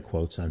used air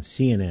quotes, on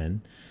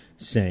CNN,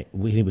 saying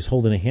he was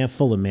holding a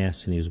handful of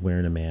masks and he was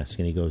wearing a mask,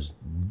 and he goes,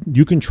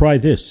 "You can try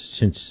this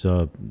since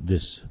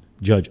this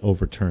judge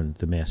overturned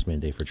the mask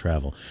mandate for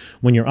travel.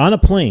 When you're on a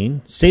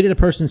plane, say to the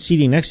person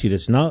seating next to you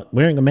that's not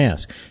wearing a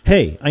mask,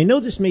 hey, I know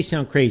this may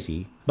sound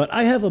crazy, but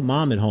I have a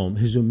mom at home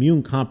who's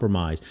immune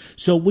compromised.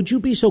 So would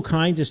you be so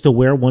kind as to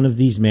wear one of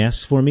these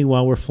masks for me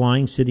while we're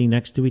flying sitting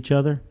next to each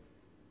other?"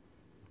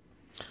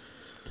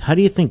 How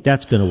do you think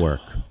that's going to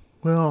work?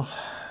 Well,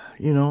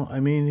 you know, I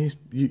mean,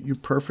 you're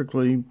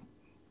perfectly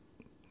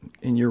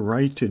in your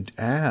right to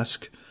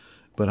ask,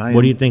 but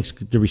what do you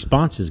think the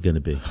response is going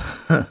to be?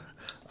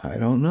 I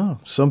don't know.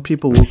 Some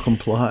people will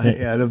comply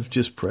out of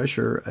just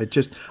pressure.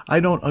 I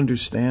don't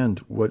understand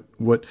what,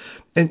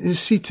 and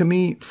see, to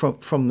me,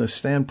 from the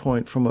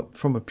standpoint, from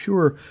a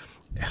pure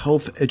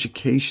health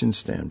education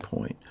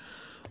standpoint,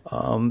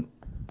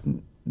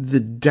 the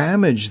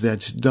damage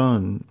that's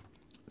done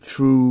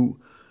through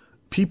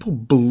people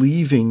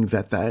believing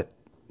that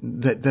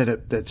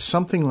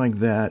something like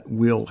that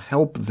will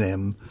help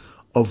them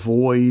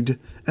avoid,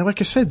 and like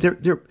I said,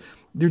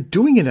 they're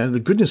doing it out of the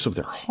goodness of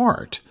their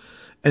heart.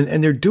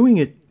 And they're doing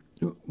it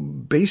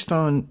based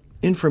on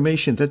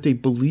information that they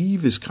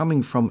believe is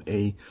coming from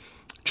a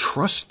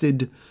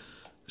trusted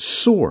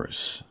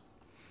source.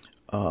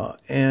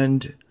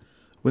 And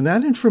when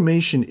that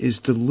information is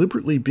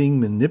deliberately being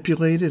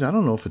manipulated, I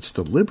don't know if it's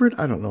deliberate.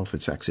 I don't know if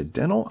it's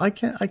accidental. I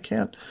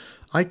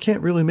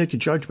can't really make a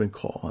judgment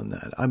call on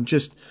that.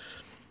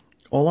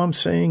 All I'm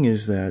saying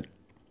is that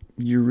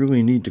you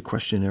really need to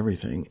question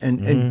everything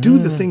and do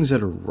the things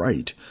that are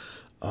right.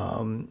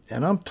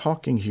 And I'm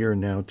talking here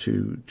now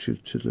to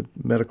the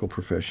medical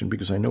profession,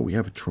 because I know we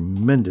have a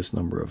tremendous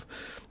number of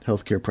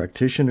healthcare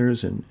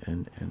practitioners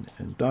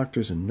and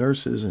doctors and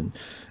nurses and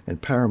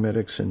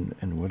paramedics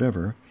and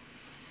whatever.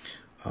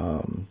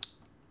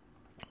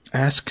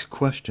 Ask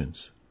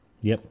questions.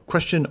 Yep.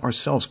 Question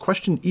ourselves.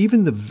 Question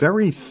even the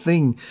very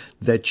thing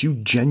that you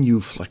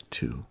genuflect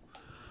to.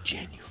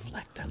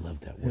 Genuflect. I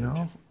love that word. You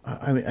know,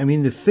 I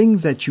mean the thing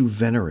that you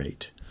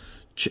venerate.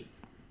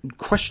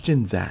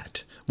 Question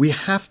that. We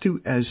have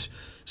to, as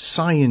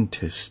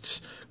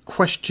scientists,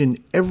 question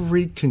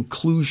every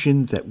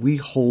conclusion that we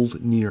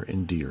hold near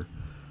and dear,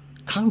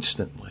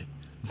 constantly.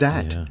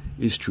 That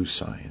is true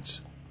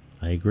science.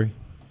 I agree.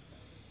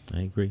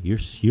 You're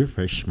a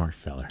very smart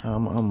feller.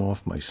 I'm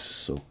off my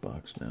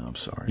soapbox now. I'm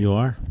sorry. You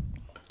are?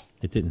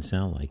 It didn't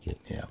sound like it.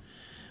 Yeah.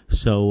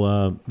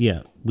 So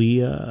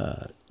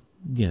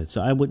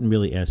so I wouldn't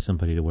really ask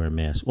somebody to wear a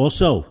mask.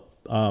 Also,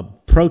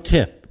 pro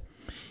tip.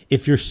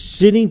 If you're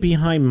sitting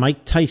behind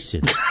Mike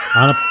Tyson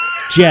on a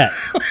jet,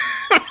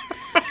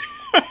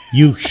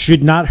 you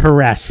should not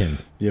harass him.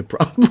 Yeah,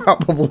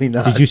 probably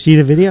not. Did you see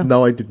the video?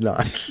 No, I did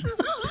not.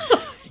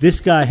 This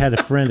guy had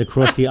a friend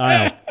across the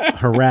aisle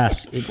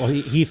harass. Well,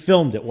 he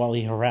filmed it while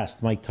he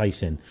harassed Mike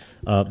Tyson,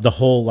 the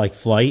whole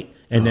flight.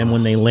 And then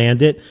when they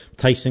landed,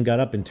 Tyson got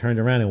up and turned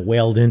around and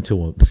wailed into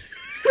him.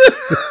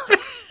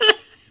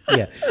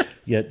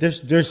 Yeah.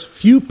 There's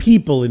few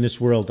people in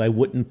this world I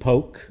wouldn't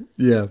poke.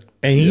 Yeah.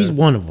 And he's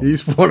one of them.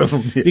 He's one of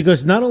them. Yeah.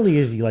 Because not only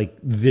is he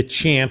the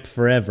champ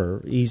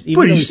forever, he's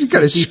got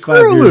a 55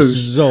 screw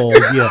years old.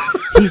 Yeah.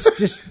 He's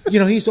just,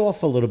 he's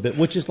off a little bit,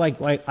 which is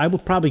I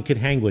would probably could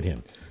hang with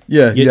him.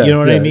 Yeah, you know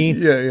what I mean?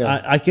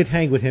 Yeah. I could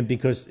hang with him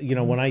because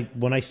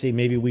when I say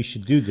maybe we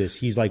should do this,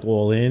 he's like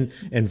all in,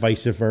 and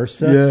vice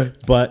versa. Yeah,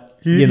 but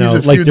he's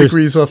a few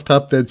degrees off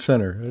top dead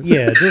center.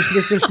 Yeah,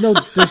 there's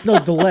no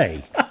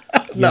delay.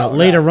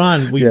 Later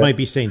on, we might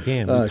be saying,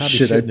 "Damn, we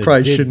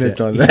probably shouldn't have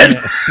done that."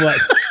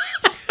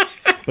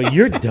 But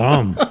you're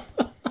dumb.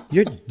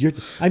 You're.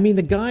 I mean,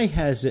 the guy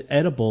has an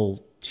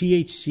edible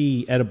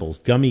THC edibles,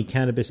 gummy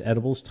cannabis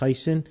edibles.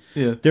 Tyson.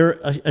 Yeah. They're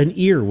an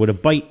ear with a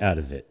bite out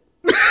of it.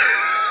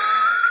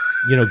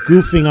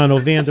 Goofing on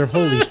Evander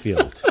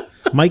Holyfield.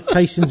 Mike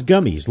Tyson's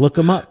gummies. Look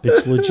him up.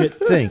 It's a legit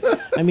thing.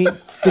 I mean,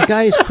 the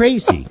guy is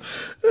crazy.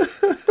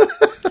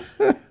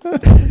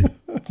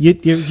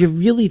 You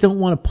really don't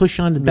want to push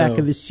on the back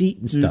of his seat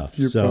and stuff.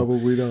 You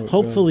probably don't.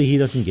 Hopefully he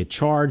doesn't get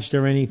charged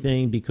or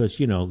anything because,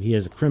 he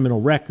has a criminal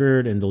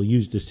record and they'll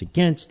use this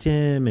against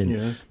him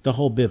and the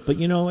whole bit.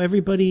 But,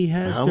 everybody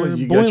has their boiling point.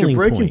 You got your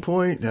breaking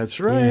point. That's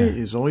right. Yeah.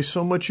 There's only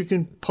so much you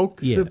can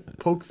poke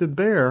the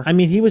bear. I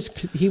mean, he was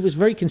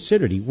very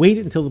considerate. He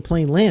waited until the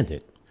plane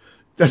landed.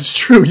 That's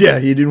true. Yeah,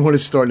 he didn't want to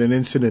start an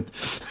incident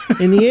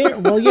in the air.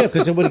 Well, yeah,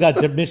 because it would have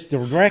got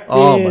misdirected,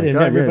 and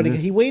everybody.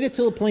 He waited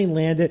till the plane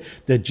landed.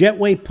 The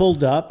jetway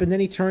pulled up, and then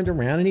he turned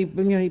around and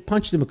he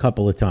punched him a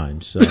couple of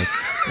times. So,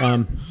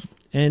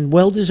 and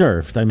well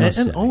deserved, I must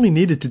say. And only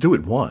needed to do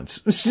it once.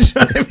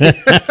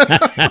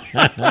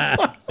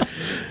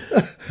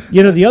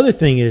 The other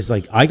thing is,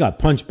 like, I got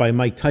punched by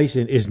Mike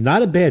Tyson is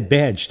not a bad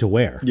badge to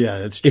wear. Yeah,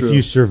 that's true. If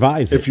you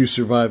survive it. If you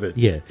survive it.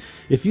 Yeah.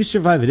 If you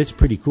survive it, it's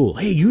pretty cool.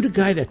 Hey, you the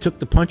guy that took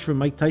the punch from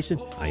Mike Tyson?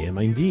 I am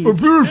indeed.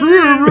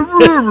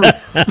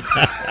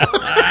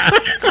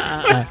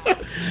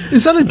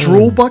 Is that a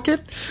drool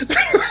bucket?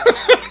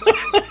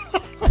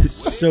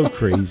 So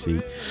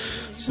crazy.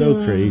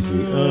 So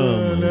crazy.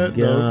 Oh, my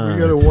God. We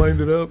got to wind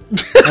it up.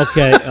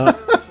 Okay.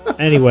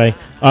 Anyway,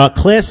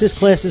 classes.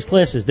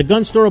 The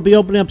gun store will be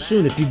opening up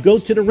soon. If you go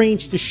to the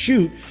range to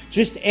shoot,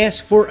 just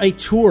ask for a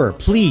tour,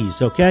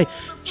 please, okay?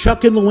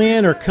 Chuck and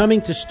Luann are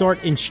coming to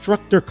start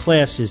instructor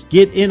classes.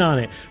 Get in on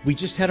it. We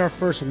just had our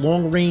first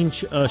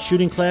long-range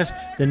shooting class.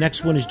 The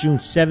next one is June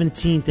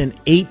 17th and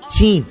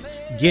 18th.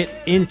 Get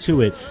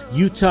into it.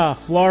 Utah,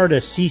 Florida,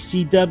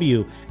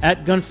 CCW,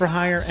 at Gun for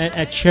Hire, and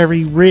at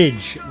Cherry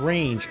Ridge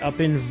Range up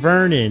in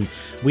Vernon.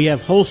 We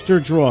have holster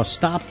draw,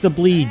 stop the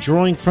bleed,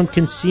 drawing from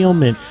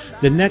concealment.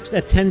 The next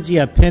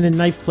Atenzia pen and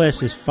knife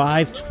class is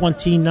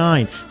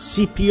 5/29.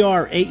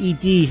 CPR,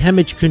 AED,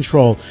 hemorrhage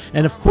control.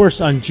 And of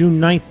course, on June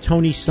 9th,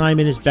 Tony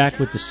Simon is back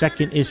with the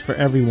Second is for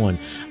Everyone.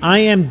 I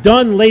am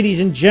done, ladies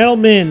and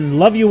gentlemen.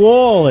 Love you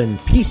all, and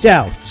peace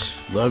out.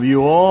 Love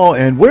you all.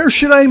 And where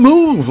should I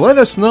move? Let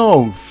us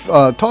know.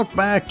 Talk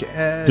back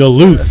at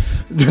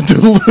Duluth.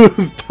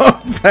 Duluth.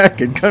 Talk back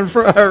at Gun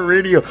for Hire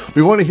Radio.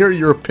 We want to hear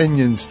your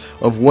opinions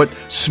of what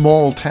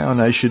small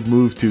town I should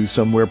move to,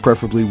 somewhere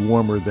preferably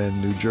warmer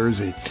than New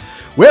Jersey.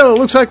 Well, it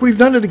looks like we've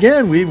done it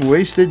again. We've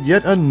wasted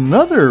yet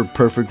another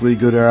perfectly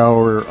good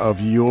hour of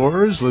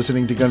yours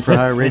listening to Gun for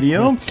Hire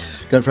Radio.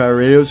 Gun for Hire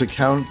Radio is a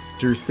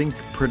Counterthink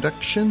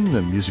production.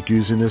 The music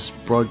used in this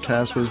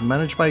broadcast was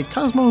managed by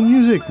Cosmo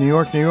Music, New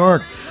York, New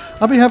York.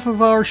 On behalf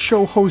of our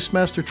show host,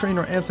 Master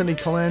Trainer Anthony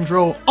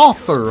Calandro,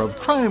 author of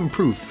Crime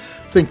Proof,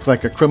 Think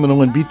Like a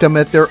Criminal and Beat Them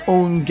at Their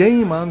Own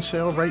Game, on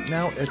sale right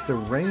now at the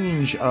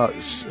Range,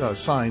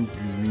 signed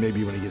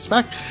maybe when he gets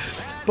back,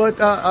 but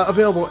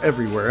available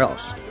everywhere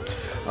else.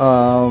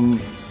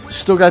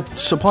 Still got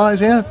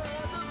supplies, yeah?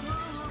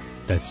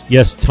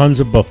 Yes, tons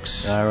of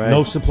books. All right.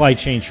 No supply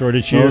chain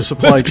shortage here. No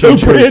supply chain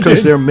shortage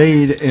because they're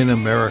made in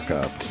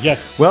America.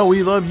 Yes. Well,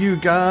 we love you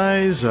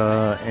guys,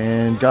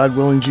 and God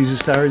willing,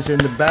 Jesus tarries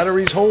and the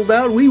batteries hold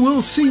out. We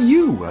will see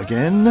you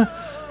again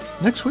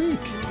next week.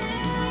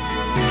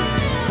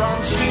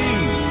 From sea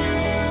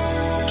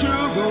to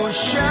the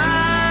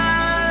shine.